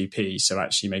local GP. So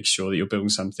actually make sure that you're building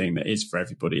something that is for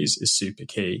everybody is super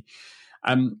key.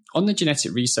 On the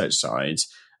genetic research side,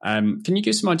 can you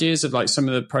give some ideas of like some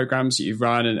of the programs that you've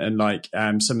run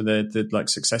and some of the like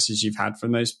successes you've had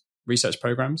from those research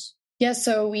programs? Yeah,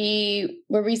 so we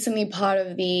were recently part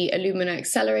of the Illumina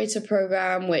Accelerator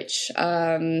program, which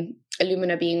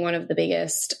Illumina being one of the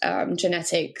biggest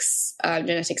genetic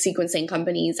sequencing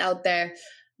companies out there.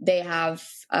 They have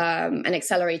an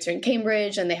accelerator in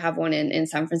Cambridge, and they have one in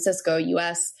San Francisco,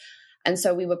 US. And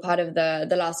so we were part of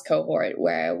the last cohort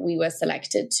where we were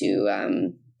selected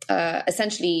to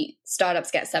essentially startups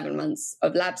get 7 months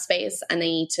of lab space, and they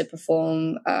need to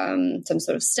perform some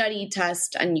sort of study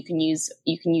test, and you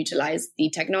can utilize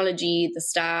the technology, the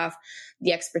staff,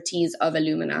 the expertise of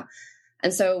Illumina.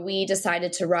 And so we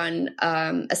decided to run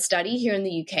a study here in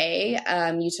the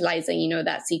UK, utilizing,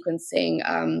 that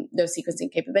sequencing, those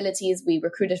sequencing capabilities. We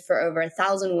recruited for over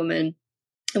 1,000 women.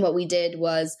 And what we did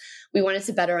was we wanted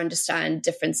to better understand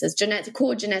differences,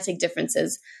 core genetic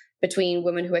differences between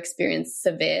women who experience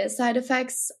severe side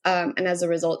effects and as a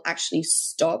result actually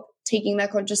stop taking their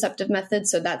contraceptive methods.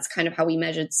 So that's kind of how we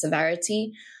measured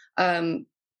severity.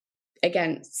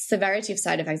 Again, severity of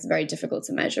side effects is very difficult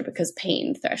to measure because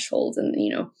pain thresholds and,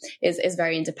 is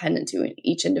very independent to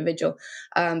each individual.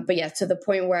 But yeah, to the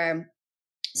point where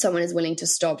someone is willing to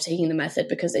stop taking the method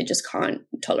because they just can't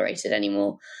tolerate it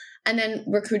anymore. And then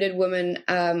recruited women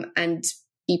and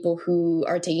people who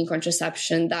are taking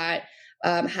contraception that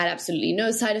had absolutely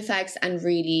no side effects and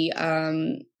really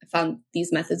found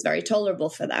these methods very tolerable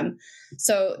for them.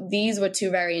 So these were two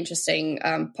very interesting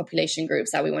population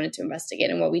groups that we wanted to investigate.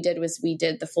 And what we did was we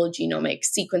did the full genomic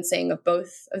sequencing of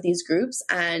both of these groups.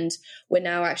 And we're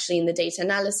now actually in the data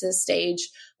analysis stage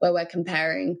where we're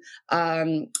comparing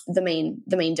the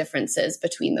main differences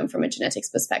between them from a genetics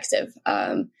perspective.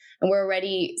 And we're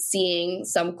already seeing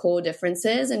some core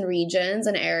differences in regions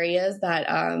and areas that,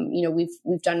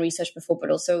 we've done research before, but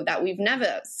also that we've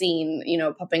never seen,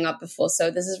 popping up before.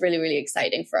 So this is really, really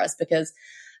exciting for us because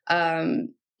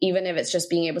even if it's just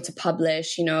being able to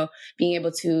publish, being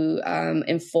able to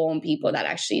inform people that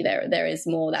actually there is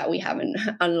more that we haven't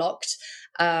unlocked.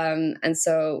 And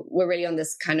so we're really on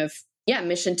this kind of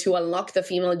mission to unlock the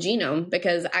female genome,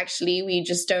 because actually we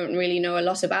just don't really know a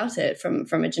lot about it from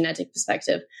a genetic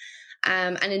perspective.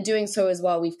 And in doing so as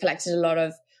well, we've collected a lot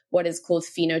of what is called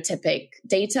phenotypic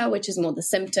data, which is more the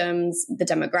symptoms, the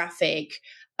demographic,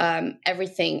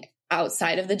 everything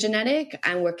outside of the genetic,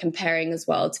 and we're comparing as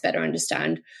well to better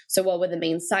understand. So what were the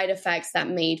main side effects that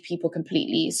made people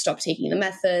completely stop taking the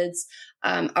methods?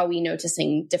 Are we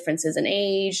noticing differences in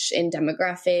age, in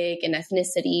demographic, in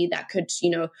ethnicity that could,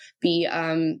 be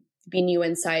new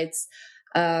insights?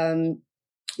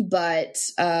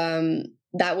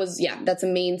 That's a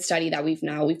main study that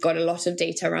we've got a lot of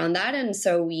data around that. And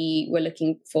so we were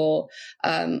looking for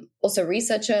also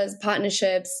researchers,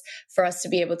 partnerships for us to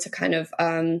be able to kind of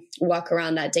work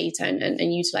around that data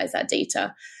and utilize that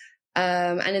data.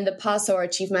 And in the past, so our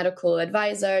chief medical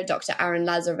advisor, Dr. Aaron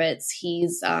Lazarevitz,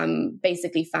 he's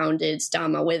basically founded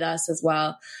Dama with us as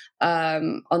well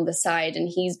on the side. And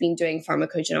he's been doing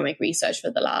pharmacogenomic research for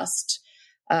the last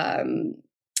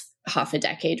half a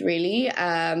decade, really,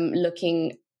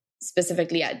 looking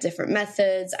specifically at different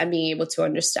methods and being able to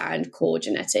understand core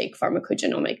genetic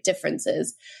pharmacogenomic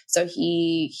differences. So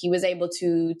he was able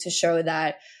to show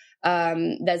that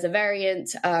there's a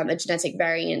variant, a genetic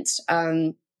variant,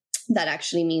 that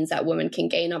actually means that women can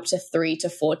gain up to 3 to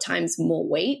 4 times more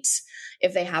weight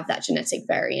if they have that genetic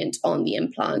variant on the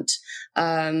implant.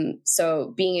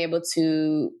 So being able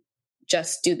to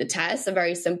just do the test, a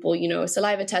very simple,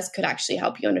 saliva test could actually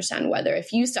help you understand whether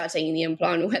if you start taking the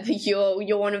implant, whether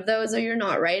you're one of those or you're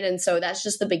not, right? And so that's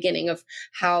just the beginning of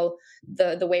how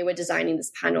the way we're designing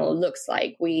this panel looks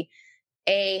like. We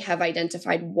have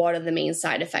identified what are the main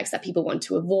side effects that people want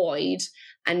to avoid.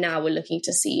 And now we're looking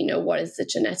to see, what is the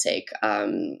genetic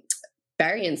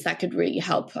variants that could really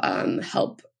help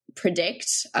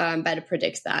predict, better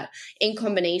predict that in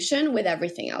combination with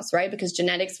everything else, right? Because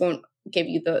genetics won't give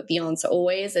you the answer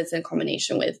always. It's in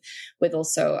combination with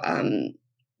also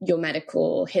your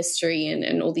medical history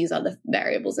and all these other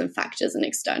variables and factors and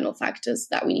external factors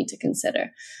that we need to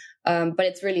consider. But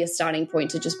it's really a starting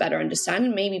point to just better understand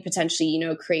and maybe potentially,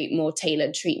 create more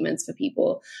tailored treatments for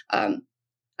people and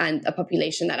a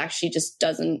population that actually just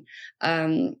doesn't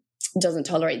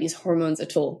tolerate these hormones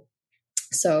at all.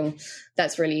 So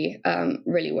that's really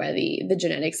where the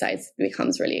genetic side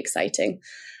becomes really exciting.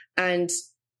 And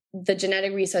the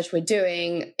genetic research we're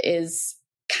doing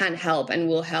can help and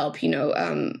will help,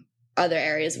 other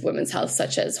areas of women's health,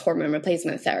 such as hormone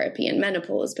replacement therapy and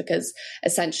menopause, because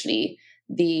essentially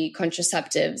the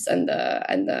contraceptives and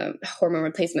the hormone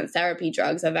replacement therapy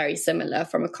drugs are very similar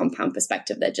from a compound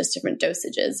perspective. They're just different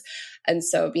dosages. And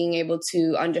so being able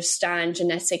to understand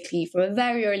genetically from a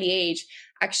very early age,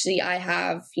 actually, I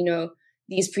have,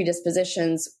 these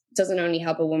predispositions, doesn't only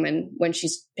help a woman when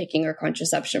she's picking her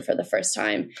contraception for the first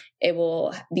time.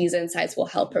 These insights will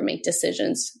help her make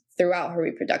decisions throughout her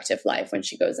reproductive life when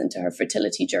she goes into her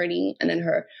fertility journey and then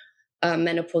her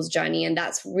menopause journey. And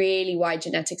that's really why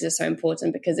genetics is so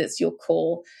important, because it's your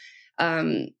core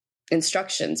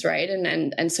instructions, right?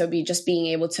 And so being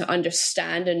able to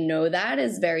understand and know that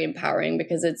is very empowering,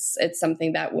 because it's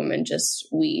something that women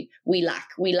we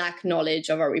lack knowledge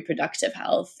of our reproductive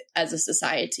health as a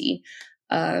society.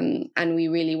 And we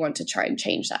really want to try and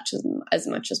change that as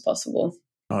much as possible.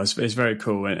 Oh, it's very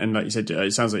cool. And like you said,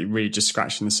 it sounds like you're really just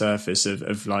scratching the surface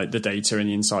of like the data and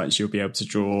the insights you'll be able to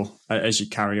draw as you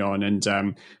carry on. And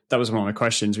that was one of the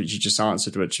questions which you just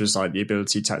answered, which was like the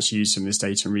ability to actually use some of this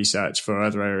data and research for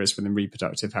other areas within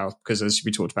reproductive health. Because as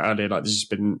we talked about earlier, like there's just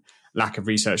been lack of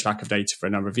research, lack of data for a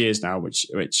number of years now, which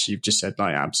you've just said,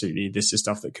 like, absolutely, this is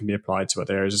stuff that can be applied to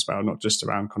other areas as well, not just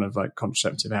around kind of like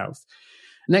contraceptive health.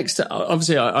 Next,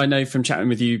 obviously, I know from chatting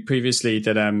with you previously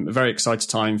that a very exciting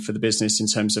time for the business in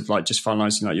terms of like just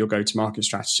finalising like your go-to-market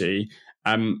strategy.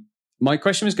 My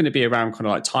question was going to be around kind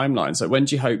of like timelines. Like, when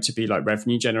do you hope to be like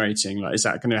revenue generating? Like, is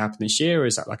that going to happen this year, or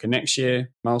is that like a next year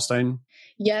milestone?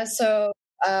 Yeah, so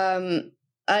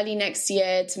early next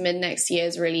year to mid next year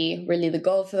is really the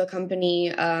goal for the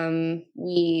company.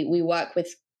 We work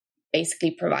with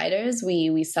basically providers.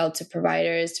 We sell to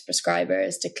providers, to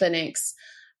prescribers, to clinics.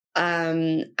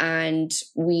 And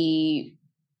we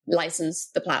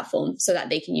license the platform so that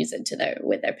they can use it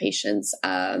with their patients.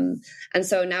 And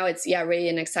so now it's really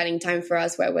an exciting time for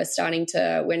us, where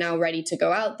we're now ready to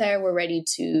go out there. We're ready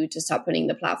to start putting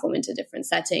the platform into different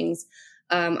settings.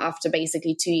 After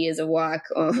basically 2 years of work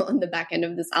on the back end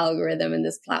of this algorithm and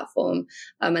this platform,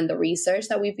 and the research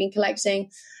that we've been collecting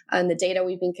and the data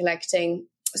we've been collecting.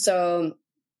 So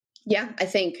I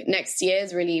think next year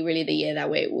is really the year that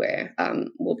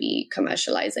we'll be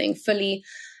commercializing fully,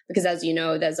 because as you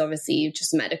know, there's obviously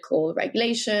just medical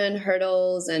regulation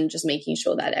hurdles and just making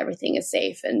sure that everything is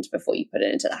safe and before you put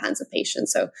it into the hands of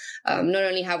patients. So not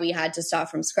only have we had to start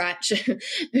from scratch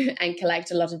and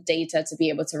collect a lot of data to be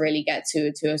able to really get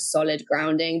to a solid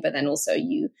grounding, but then also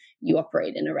you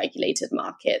operate in a regulated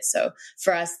market. So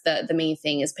for us, the main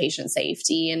thing is patient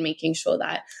safety and making sure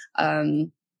that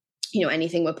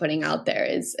anything we're putting out there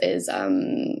is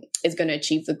going to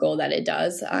achieve the goal that it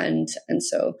does, and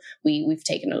so we've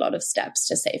taken a lot of steps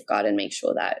to safeguard and make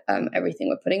sure that everything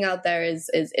we're putting out there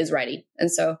is ready. And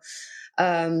so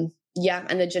and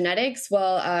the genetics,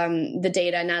 the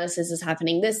data analysis is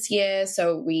happening this year,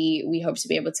 so we hope to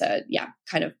be able to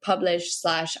kind of publish /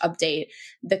 update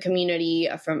the community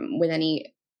with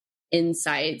any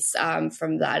insights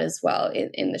from that as well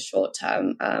in the short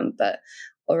term, but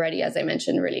already, as I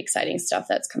mentioned, really exciting stuff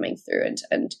that's coming through,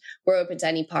 and we're open to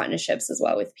any partnerships as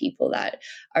well with people that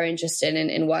are interested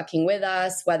in working with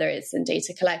us, whether it's in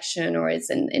data collection or it's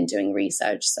in doing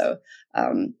research. So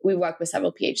we work with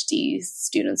several PhD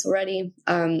students already,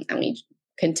 and we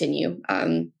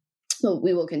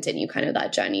will continue kind of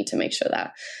that journey to make sure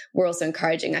that we're also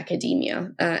encouraging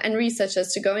academia and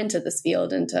researchers to go into this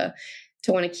field and to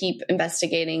want to keep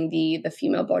investigating the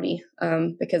female body,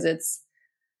 because it's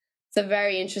a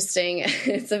very interesting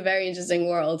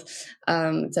world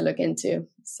to look into.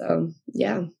 So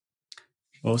yeah.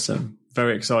 Awesome.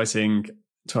 Very exciting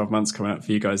 12 months coming up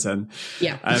for you guys then.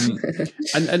 Yeah.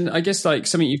 and I guess like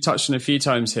something you've touched on a few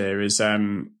times here is, I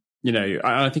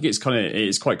think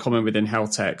it's quite common within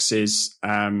health techs is,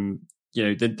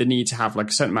 the need to have like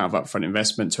a certain amount of upfront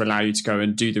investment to allow you to go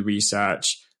and do the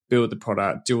research, build the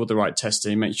product, do all the right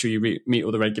testing, make sure you meet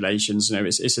all the regulations.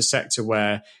 It's a sector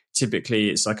where typically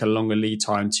it's like a longer lead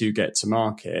time to get to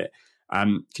market.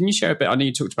 Can you share a bit? I know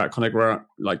you talked about kind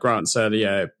of grants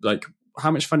earlier. Like,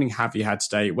 how much funding have you had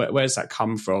today? Where's that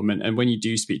come from? And when you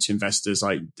do speak to investors,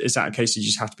 like, is that a case you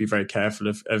just have to be very careful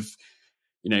of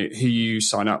who you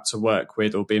sign up to work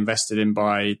with or be invested in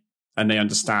by, and they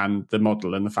understand the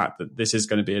model and the fact that this is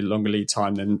going to be a longer lead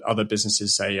time than other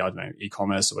businesses, say, I don't know,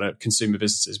 e-commerce or whatever, consumer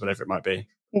businesses, whatever it might be?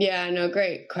 Yeah, no,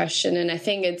 great question. And I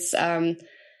think it's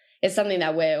something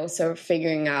that we're also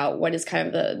figuring out what is kind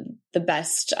of the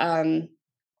best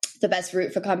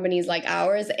route for companies like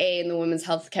ours, A, in the women's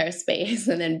healthcare space,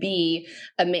 and then B,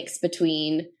 a mix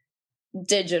between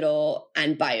digital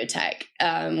and biotech,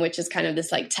 which is kind of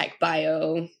this like tech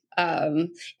bio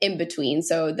in between.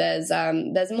 So there's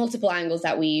multiple angles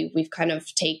that we've kind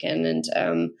of taken,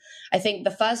 and I think the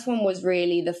first one was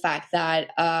really the fact that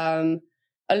a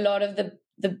lot of the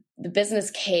business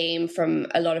came from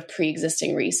a lot of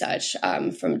pre-existing research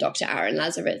from Dr. Aaron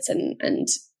Lazarevitz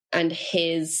and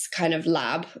his kind of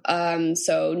lab.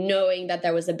 So knowing that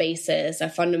there was a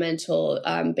fundamental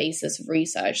basis of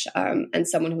research, and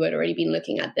someone who had already been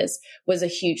looking at this was a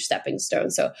huge stepping stone.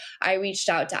 So I reached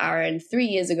out to Aaron 3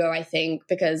 years ago, I think,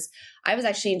 because I was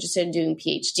actually interested in doing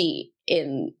PhD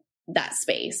in that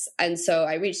space. And so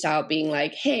I reached out being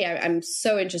like, hey, I'm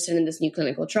so interested in this new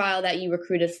clinical trial that you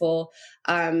recruited for.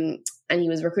 And he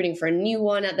was recruiting for a new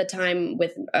one at the time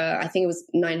with, I think it was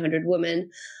 900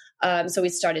 women. So we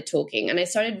started talking, and I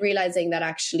started realizing that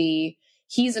actually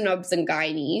he's an obs and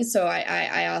gynae. So I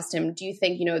asked him, do you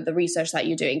think, the research that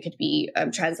you're doing could be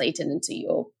translated into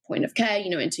your point of care,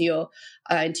 into your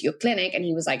clinic? And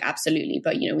he was like, absolutely.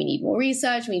 But, we need more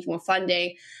research, we need more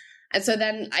funding. And so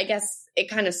then I guess it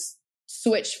kind of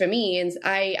switched for me. And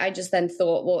I just then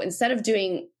thought, well, instead of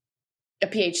doing a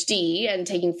PhD and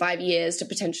taking 5 years to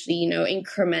potentially,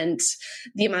 increment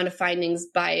the amount of findings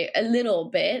by a little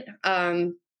bit,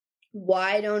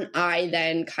 why don't I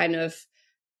then kind of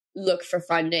look for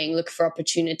funding, look for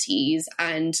opportunities,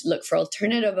 and look for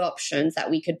alternative options that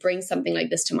we could bring something like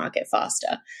this to market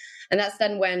faster? And that's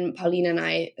then when Paulina and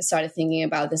I started thinking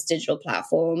about this digital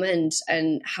platform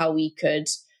and how we could,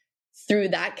 through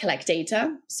that, collect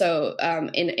data. So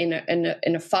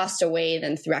in a faster way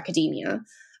than through academia,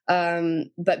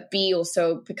 but B,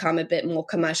 also become a bit more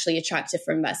commercially attractive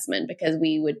for investment, because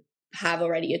we would have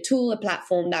already a tool, a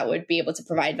platform that would be able to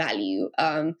provide value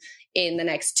in the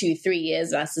next 2-3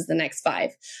 years versus the next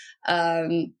 5.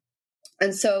 And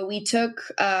so we took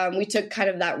kind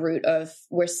of that route of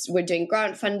we're doing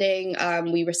grant funding.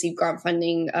 We received grant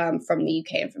funding from the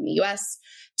UK and from the US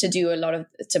to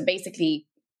basically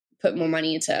put more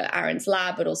money into Aaron's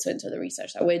lab, but also into the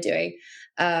research that we're doing.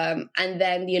 And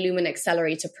then the Illumine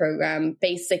Accelerator program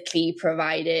basically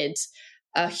provided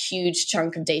a huge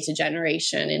chunk of data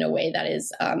generation in a way that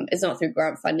is not through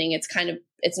grant funding.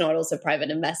 It's not also private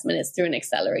investment. It's through an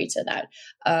accelerator that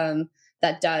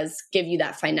that does give you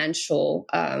that financial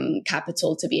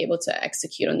capital to be able to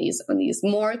execute on these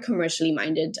more commercially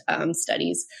minded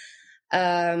studies.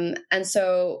 And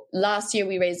so last year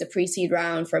we raised a pre-seed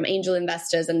round from angel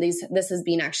investors, and this has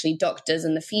been actually doctors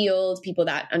in the field, people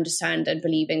that understand and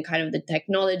believe in kind of the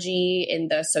technology, in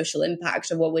the social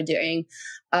impact of what we're doing.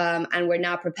 And we're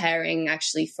now preparing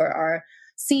actually for our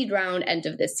seed round end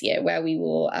of this year, where we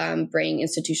will bring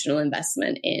institutional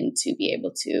investment in to be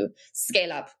able to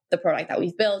scale up the product that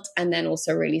we've built, and then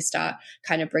also really start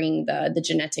kind of bringing the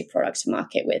genetic product to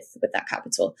market with that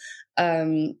capital.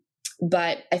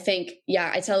 But I think,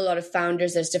 I tell a lot of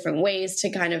founders there's different ways to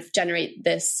kind of generate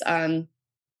this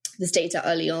data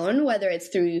early on, whether it's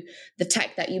through the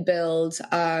tech that you build,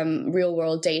 real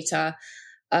world data,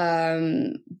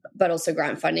 but also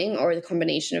grant funding, or the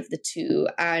combination of the two.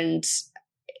 And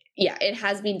it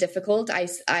has been difficult, I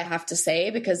have to say,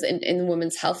 because in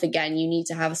women's health, again, you need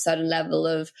to have a certain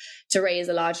level to raise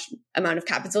a large amount of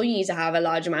capital, you need to have a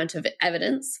large amount of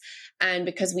evidence. And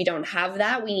because we don't have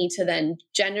that, we need to then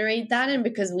generate that. And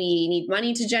because we need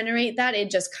money to generate that, it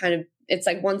just kind of, it's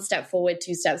like one step forward,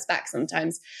 two steps back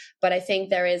sometimes. But I think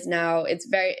there is now, it's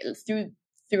very, through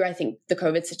I think the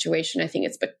COVID situation, I think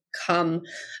it's become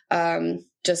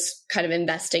just kind of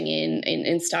investing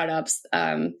in startups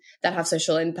that have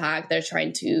social impact. They're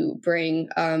trying to bring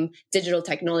digital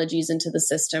technologies into the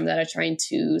system that are trying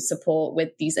to support with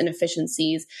these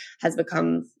inefficiencies has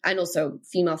become, and also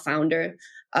female founder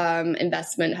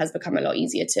investment has become a lot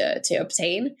easier to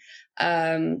obtain.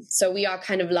 So we are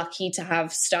kind of lucky to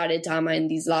have started Dama in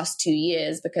these last 2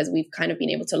 years, because we've kind of been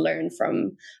able to learn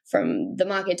from the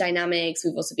market dynamics.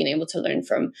 We've also been able to learn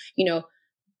from,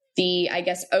 the, I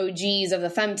guess, OGs of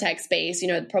the femtech space,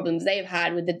 the problems they've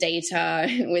had with the data,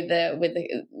 with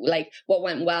the like what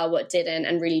went well, what didn't,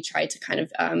 and really try to kind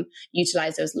of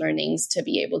utilize those learnings to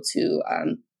be able to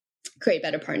create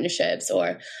better partnerships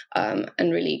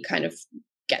and really kind of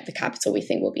get the capital we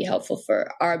think will be helpful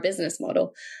for our business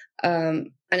model.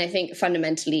 And I think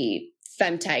fundamentally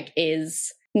femtech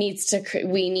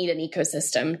we need an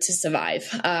ecosystem to survive,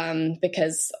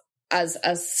 because as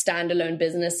standalone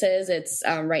businesses, it's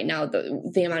right now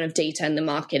the amount of data in the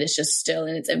market is just still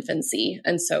in its infancy.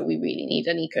 And so we really need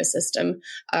an ecosystem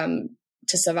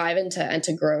to survive and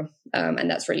to grow. And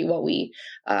that's really what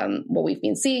we've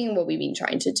been seeing, what we've been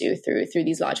trying to do through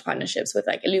these large partnerships with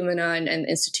like Illumina and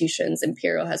institutions.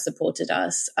 Imperial has supported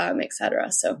us, et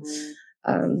cetera. So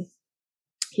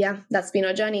that's been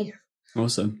our journey.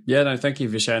 Awesome. Yeah, no, thank you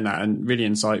for sharing that, and really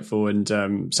insightful,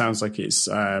 and sounds like it's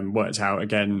worked out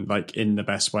again, like in the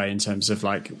best way in terms of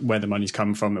like where the money's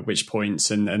come from at which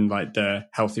points, and like the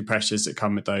healthy pressures that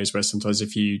come with those, where sometimes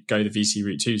if you go the VC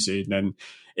route too soon, then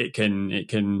it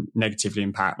can negatively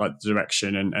impact like the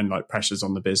direction and like pressures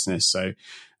on the business. So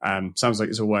sounds like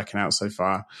it's all working out so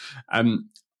far.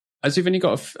 As we've only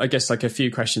got, I guess, like a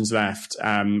few questions left,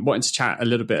 wanting to chat a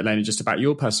little bit, Elena, just about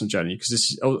your personal journey,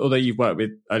 because although you've worked with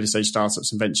early stage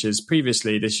startups and ventures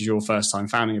previously, this is your first time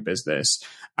founding a business.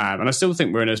 And I still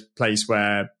think we're in a place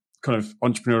where kind of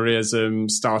entrepreneurialism,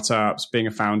 startups, being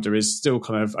a founder is still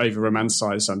kind of over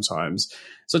romanticized sometimes.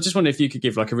 So I just wonder if you could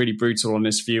give like a really brutal,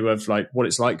 honest view of like what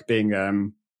it's like being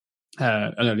an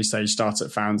early stage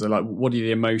startup founder. Like, what are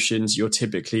the emotions you're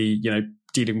typically,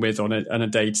 dealing with on a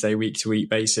day-to-day, week-to-week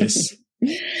basis?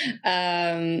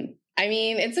 I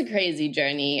mean, it's a crazy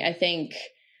journey. I think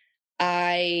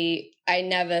I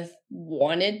never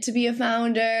wanted to be a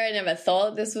founder. I never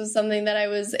thought this was something that I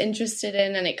was interested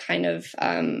in. And it kind of,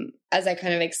 as I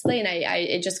kind of explained,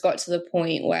 it just got to the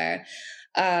point where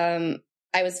I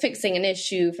was fixing an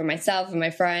issue for myself and my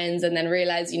friends, and then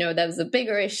realized, there was a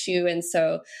bigger issue. And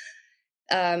so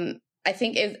I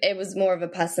think it was more of a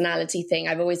personality thing.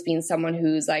 I've always been someone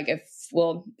who's like,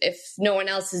 if no one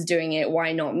else is doing it,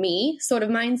 why not me sort of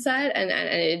mindset. And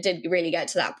it did really get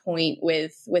to that point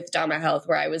with Dama Health,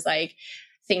 where I was like,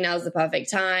 I think now's the perfect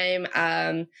time.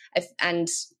 And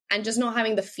just not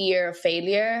having the fear of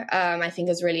failure, I think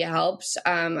has really helped.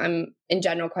 I'm in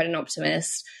general quite an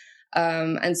optimist.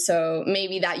 And so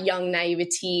maybe that young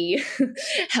naivety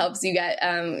helps you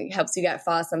get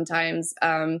far sometimes.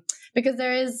 Because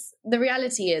the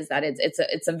reality is that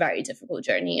it's a very difficult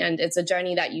journey, and it's a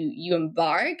journey that you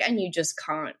embark and you just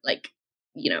can't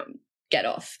get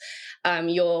off.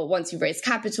 Once you've raised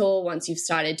capital, once you've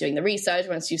started doing the research,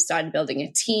 once you've started building a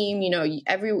team,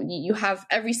 you have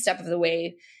every step of the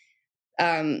way,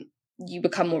 you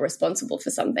become more responsible for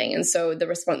something. And so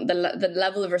the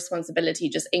level of responsibility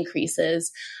just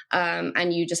increases.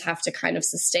 And you just have to kind of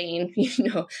sustain,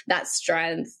 that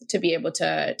strength to be able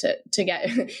to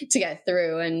get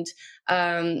through. And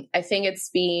I think it's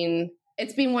been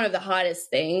it's been one of the hardest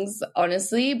things,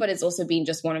 honestly, but it's also been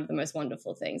just one of the most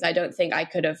wonderful things. I don't think I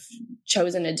could have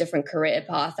chosen a different career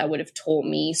path that would have taught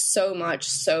me so much,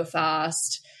 so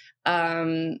fast,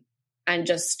 and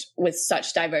just with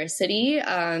such diversity.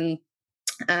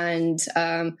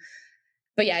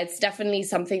 But yeah, it's definitely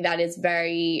something that it's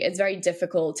very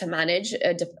difficult to manage.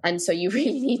 And so you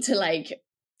really need to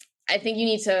I think you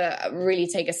need to really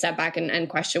take a step back and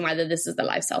question whether this is the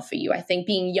lifestyle for you. I think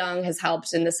being young has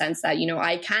helped in the sense that,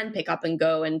 I can pick up and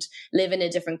go and live in a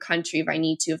different country if I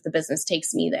need to, if the business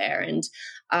takes me there. And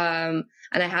I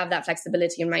have that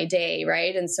flexibility in my day,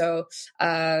 right? And so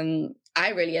I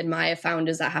really admire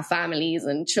founders that have families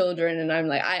and children. And I'm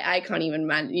like, I can't even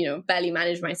barely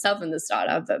manage myself in the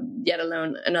startup, yet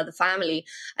alone another family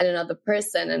and another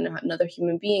person and another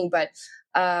human being. But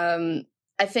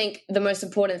I think the most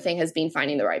important thing has been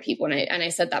finding the right people. And I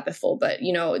said that before, but,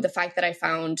 the fact that I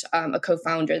found a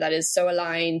co-founder that is so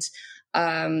aligned,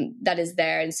 that is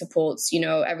there and supports,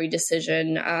 every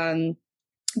decision,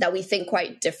 that we think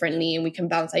quite differently and we can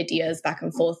bounce ideas back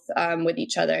and forth with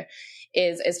each other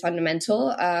is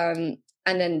fundamental. And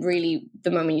then really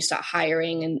the moment you start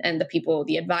hiring and the people,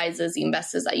 the advisors, the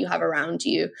investors that you have around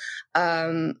you,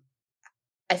 I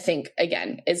think,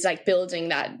 again, it's like building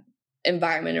that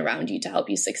environment around you to help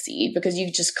you succeed, because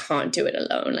you just can't do it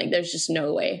alone. There's just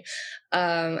no way.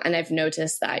 And I've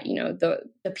noticed that,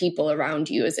 the people around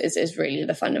you is really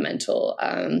the fundamental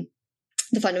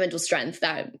strength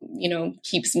that,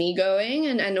 keeps me going.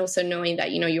 And also knowing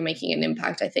that, you're making an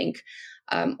impact, I think,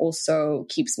 also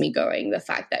keeps me going. The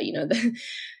fact that,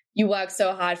 you work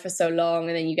so hard for so long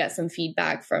and then you get some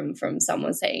feedback from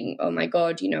someone saying, oh my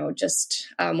God, just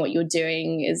what you're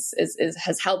doing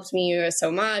has helped me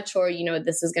so much, or,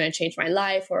 this is going to change my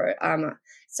life, or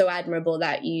so admirable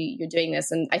that you're doing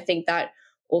this. And I think that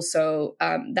also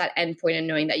that endpoint and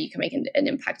knowing that you can make an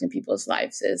impact in people's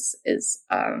lives is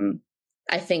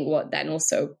I think what then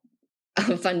also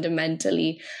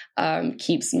fundamentally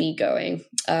keeps me going.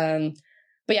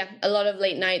 But yeah, a lot of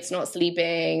late nights, not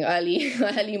sleeping,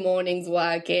 early mornings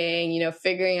working,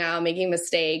 figuring out, making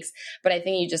mistakes. But I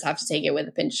think you just have to take it with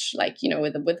a pinch,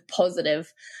 with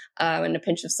positive and a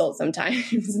pinch of salt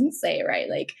sometimes and say, right,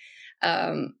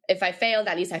 if I failed,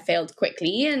 at least I failed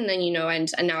quickly. And then,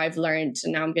 and now I've learned,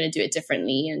 and now I'm going to do it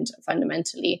differently and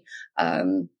fundamentally.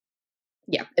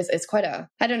 Yeah, it's quite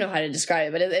I don't know how to describe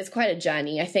it, but it's quite a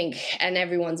journey, I think. And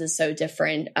everyone's is so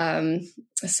different.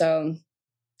 So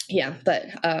yeah, but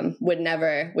would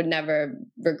never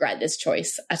regret this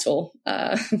choice at all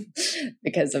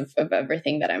because of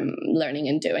everything that I'm learning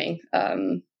and doing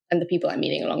and the people I'm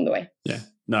meeting along the way. Yeah,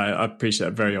 no, I appreciate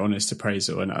that very honest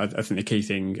appraisal. And I think the key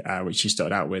thing which you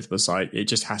started out with was it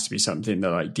just has to be something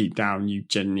that deep down you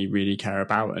genuinely really care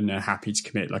about and are happy to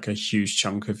commit a huge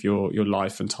chunk of your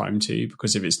life and time to,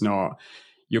 because if it's not,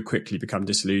 you'll quickly become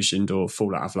disillusioned or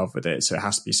fall out of love with it. So it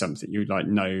has to be something you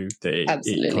know that it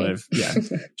kind of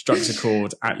strikes a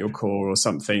chord at your core or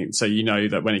something. So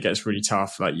that when it gets really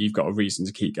tough, you've got a reason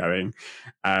to keep going.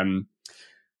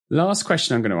 Last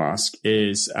question I'm going to ask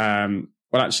is,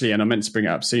 well, actually, and I meant to bring it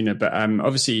up sooner, but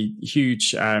obviously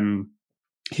huge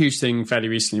thing fairly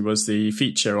recently was the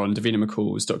feature on Davina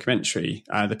McCall's documentary,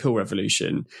 The Pill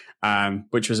Revolution,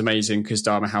 which was amazing because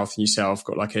Dama Health and yourself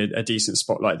got a decent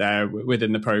spotlight there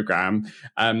within the program.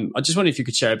 I just wonder if you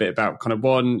could share a bit about kind of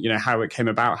one, how it came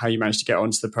about, how you managed to get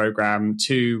onto the program,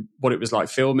 two, what it was like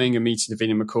filming and meeting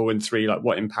Davina McCall, and three,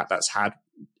 what impact that's had,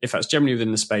 if that's generally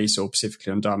within the space or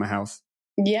specifically on Dama Health.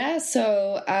 Yeah,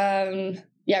 so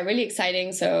really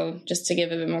exciting. So just to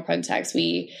give a bit more context,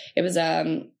 it was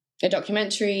a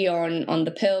documentary on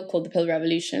the pill called The Pill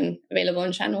Revolution, available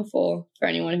on Channel 4 for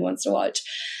anyone who wants to watch.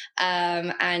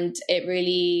 And it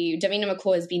really, Davina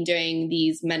McCall has been doing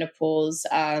these menopause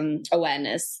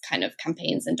awareness kind of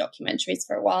campaigns and documentaries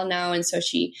for a while now. And so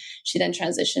she then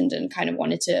transitioned and kind of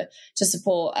wanted to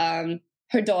support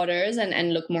her daughters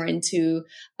and look more into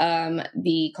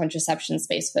the contraception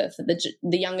space for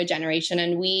the younger generation.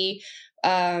 And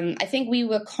I think we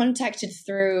were contacted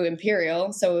through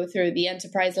Imperial, so through the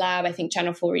Enterprise Lab. I think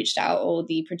Channel 4 reached out, or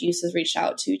the producers reached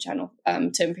out to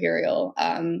Imperial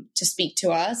to speak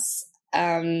to us.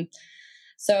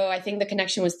 So I think the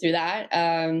connection was through that.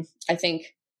 I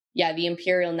think, the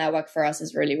Imperial network for us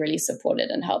has really, really supported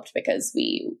and helped, because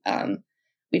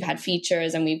we've had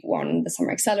features and we've won the Summer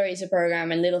Accelerator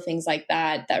program and little things like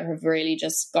that have really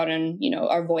just gotten,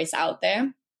 our voice out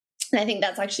there. And I think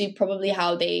that's actually probably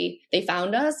how they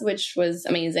found us, which was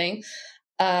amazing.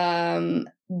 We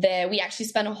actually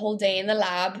spent a whole day in the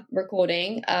lab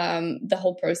recording the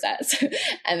whole process.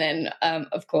 And then,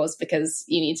 of course, because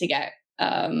you need to get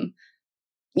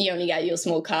you only get your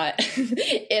small cut.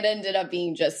 It ended up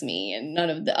being just me and none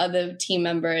of the other team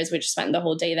members, which spent the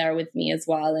whole day there with me as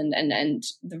well. And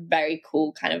the very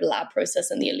cool kind of lab process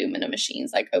and the Illumina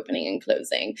machines, like opening and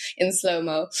closing in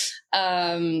slow-mo.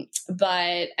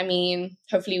 But I mean,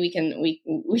 hopefully we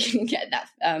can get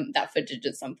that footage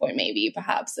at some point, maybe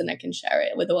perhaps, and I can share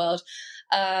it with the world.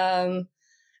 And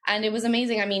it was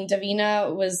amazing. I mean,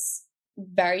 Davina was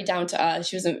very down to earth.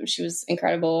 She was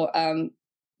incredible.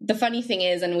 The funny thing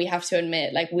is, and we have to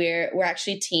admit, like we're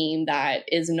actually a team that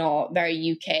is not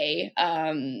very UK,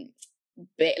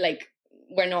 like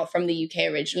we're not from the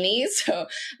UK originally. So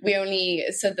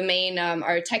the main,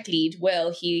 our tech lead,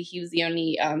 Will, he was the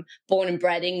only born and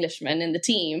bred Englishman in the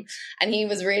team. And he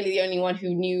was really the only one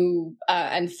who knew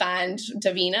and fanned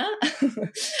Davina.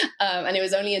 And it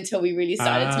was only until we really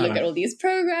started to look at all these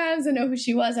programs and know who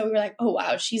she was that we were like, oh,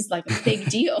 wow, she's like a big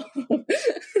deal.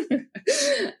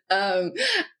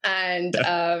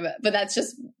 But that's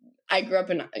just, I grew up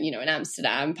in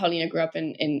Amsterdam. Paulina grew up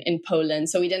in Poland.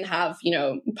 So we didn't have,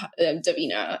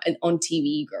 Davina on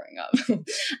TV growing up.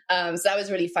 So that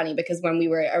was really funny because when we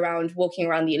were walking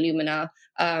around the Illumina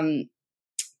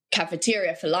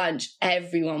cafeteria for lunch,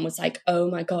 everyone was like, oh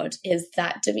my God, is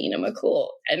that Davina McCall?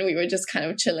 And we were just kind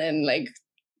of chilling, like,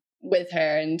 with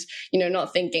her and,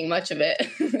 not thinking much of it.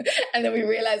 And then we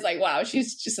realized, like, wow,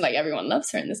 she's just like, everyone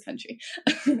loves her in this country.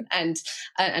 and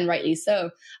rightly so.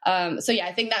 So yeah,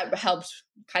 I think that helped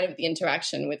kind of the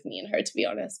interaction with me and her, to be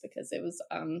honest, because it was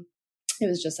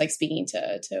just like speaking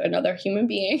to another human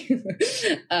being.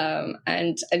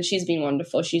 And she's been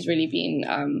wonderful. She's really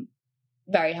been,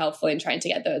 very helpful in trying to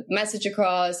get the message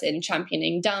across, in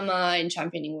championing Dama, in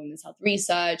championing women's health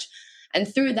research. And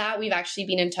through that, we've actually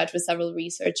been in touch with several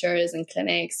researchers and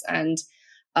clinics and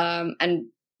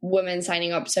women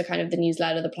signing up to kind of the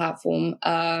newsletter, the platform.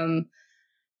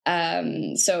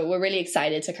 So we're really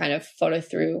excited to kind of follow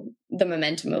through the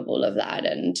momentum of all of that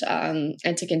and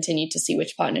to continue to see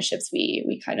which partnerships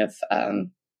we kind of,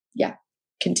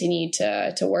 continue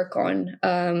to work on.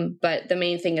 But the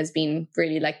main thing has been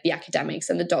really like the academics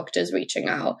and the doctors reaching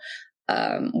out,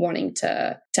 wanting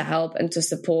to help and to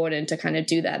support and to kind of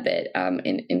do that bit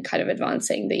in kind of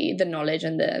advancing the knowledge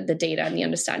and the data and the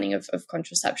understanding of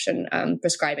contraception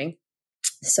prescribing.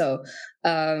 So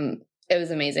it was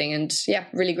amazing and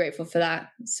really grateful for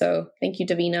that. So thank you,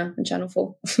 Davina and Channel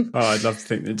 4. Oh, I'd love to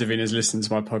think that Davina's listened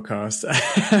to my podcast,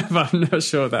 but I'm not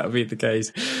sure that'll be the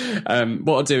case.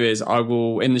 What I'll do is I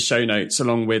will, in the show notes,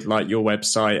 along with like your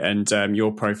website and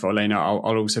your profile, Elena,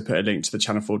 I'll also put a link to the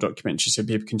Channel 4 documentary so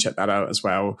people can check that out as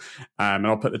well. And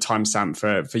I'll put the timestamp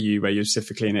for you where you're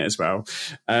specifically in it as well.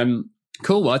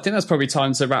 Cool. Well, I think that's probably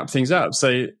time to wrap things up.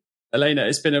 So Elena,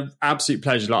 it's been an absolute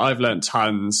pleasure. Like, I've learned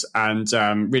tons and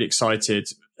really excited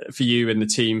for you and the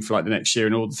team for like the next year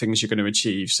and all the things you're going to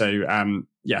achieve. So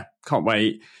can't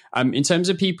wait. In terms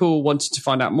of people wanting to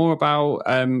find out more about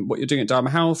what you're doing at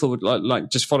Dama Health or like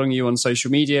just following you on social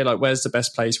media, like where's the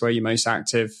best place where you're most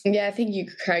active? Yeah, thank you,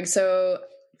 Craig. So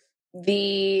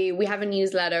we have a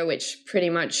newsletter which pretty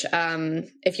much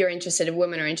if you're interested, if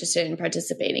women are interested in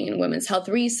participating in women's health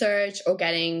research or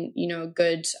getting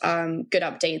good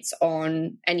updates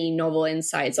on any novel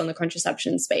insights on the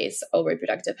contraception space or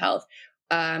reproductive health,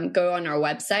 go on our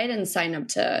website and sign up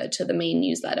to the main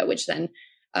newsletter, which then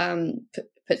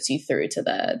puts you through to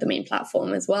the main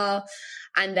platform as well.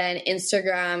 And then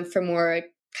Instagram for more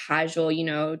casual,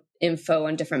 info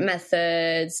on different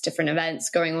methods, different events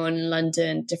going on in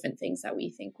London, different things that we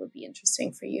think would be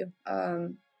interesting for you.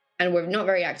 And we're not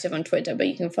very active on Twitter, but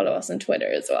you can follow us on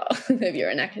Twitter as well if you're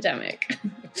an academic.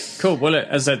 Cool. Well,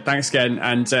 as I said, thanks again.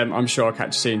 And I'm sure I'll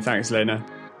catch you soon. Thanks, Elena.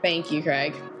 Thank you,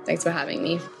 Craig. Thanks for having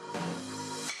me.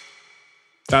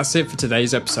 That's it for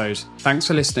today's episode. Thanks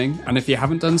for listening. And if you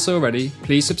haven't done so already,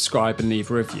 please subscribe and leave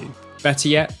a review. Better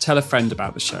yet, tell a friend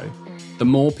about the show. The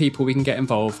more people we can get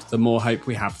involved, the more hope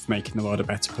we have of making the world a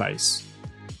better place.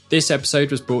 This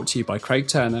episode was brought to you by Craig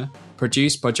Turner,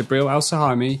 produced by Jabril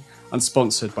Al-Sahami, and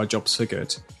sponsored by Jobs for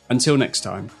Good. Until next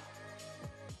time.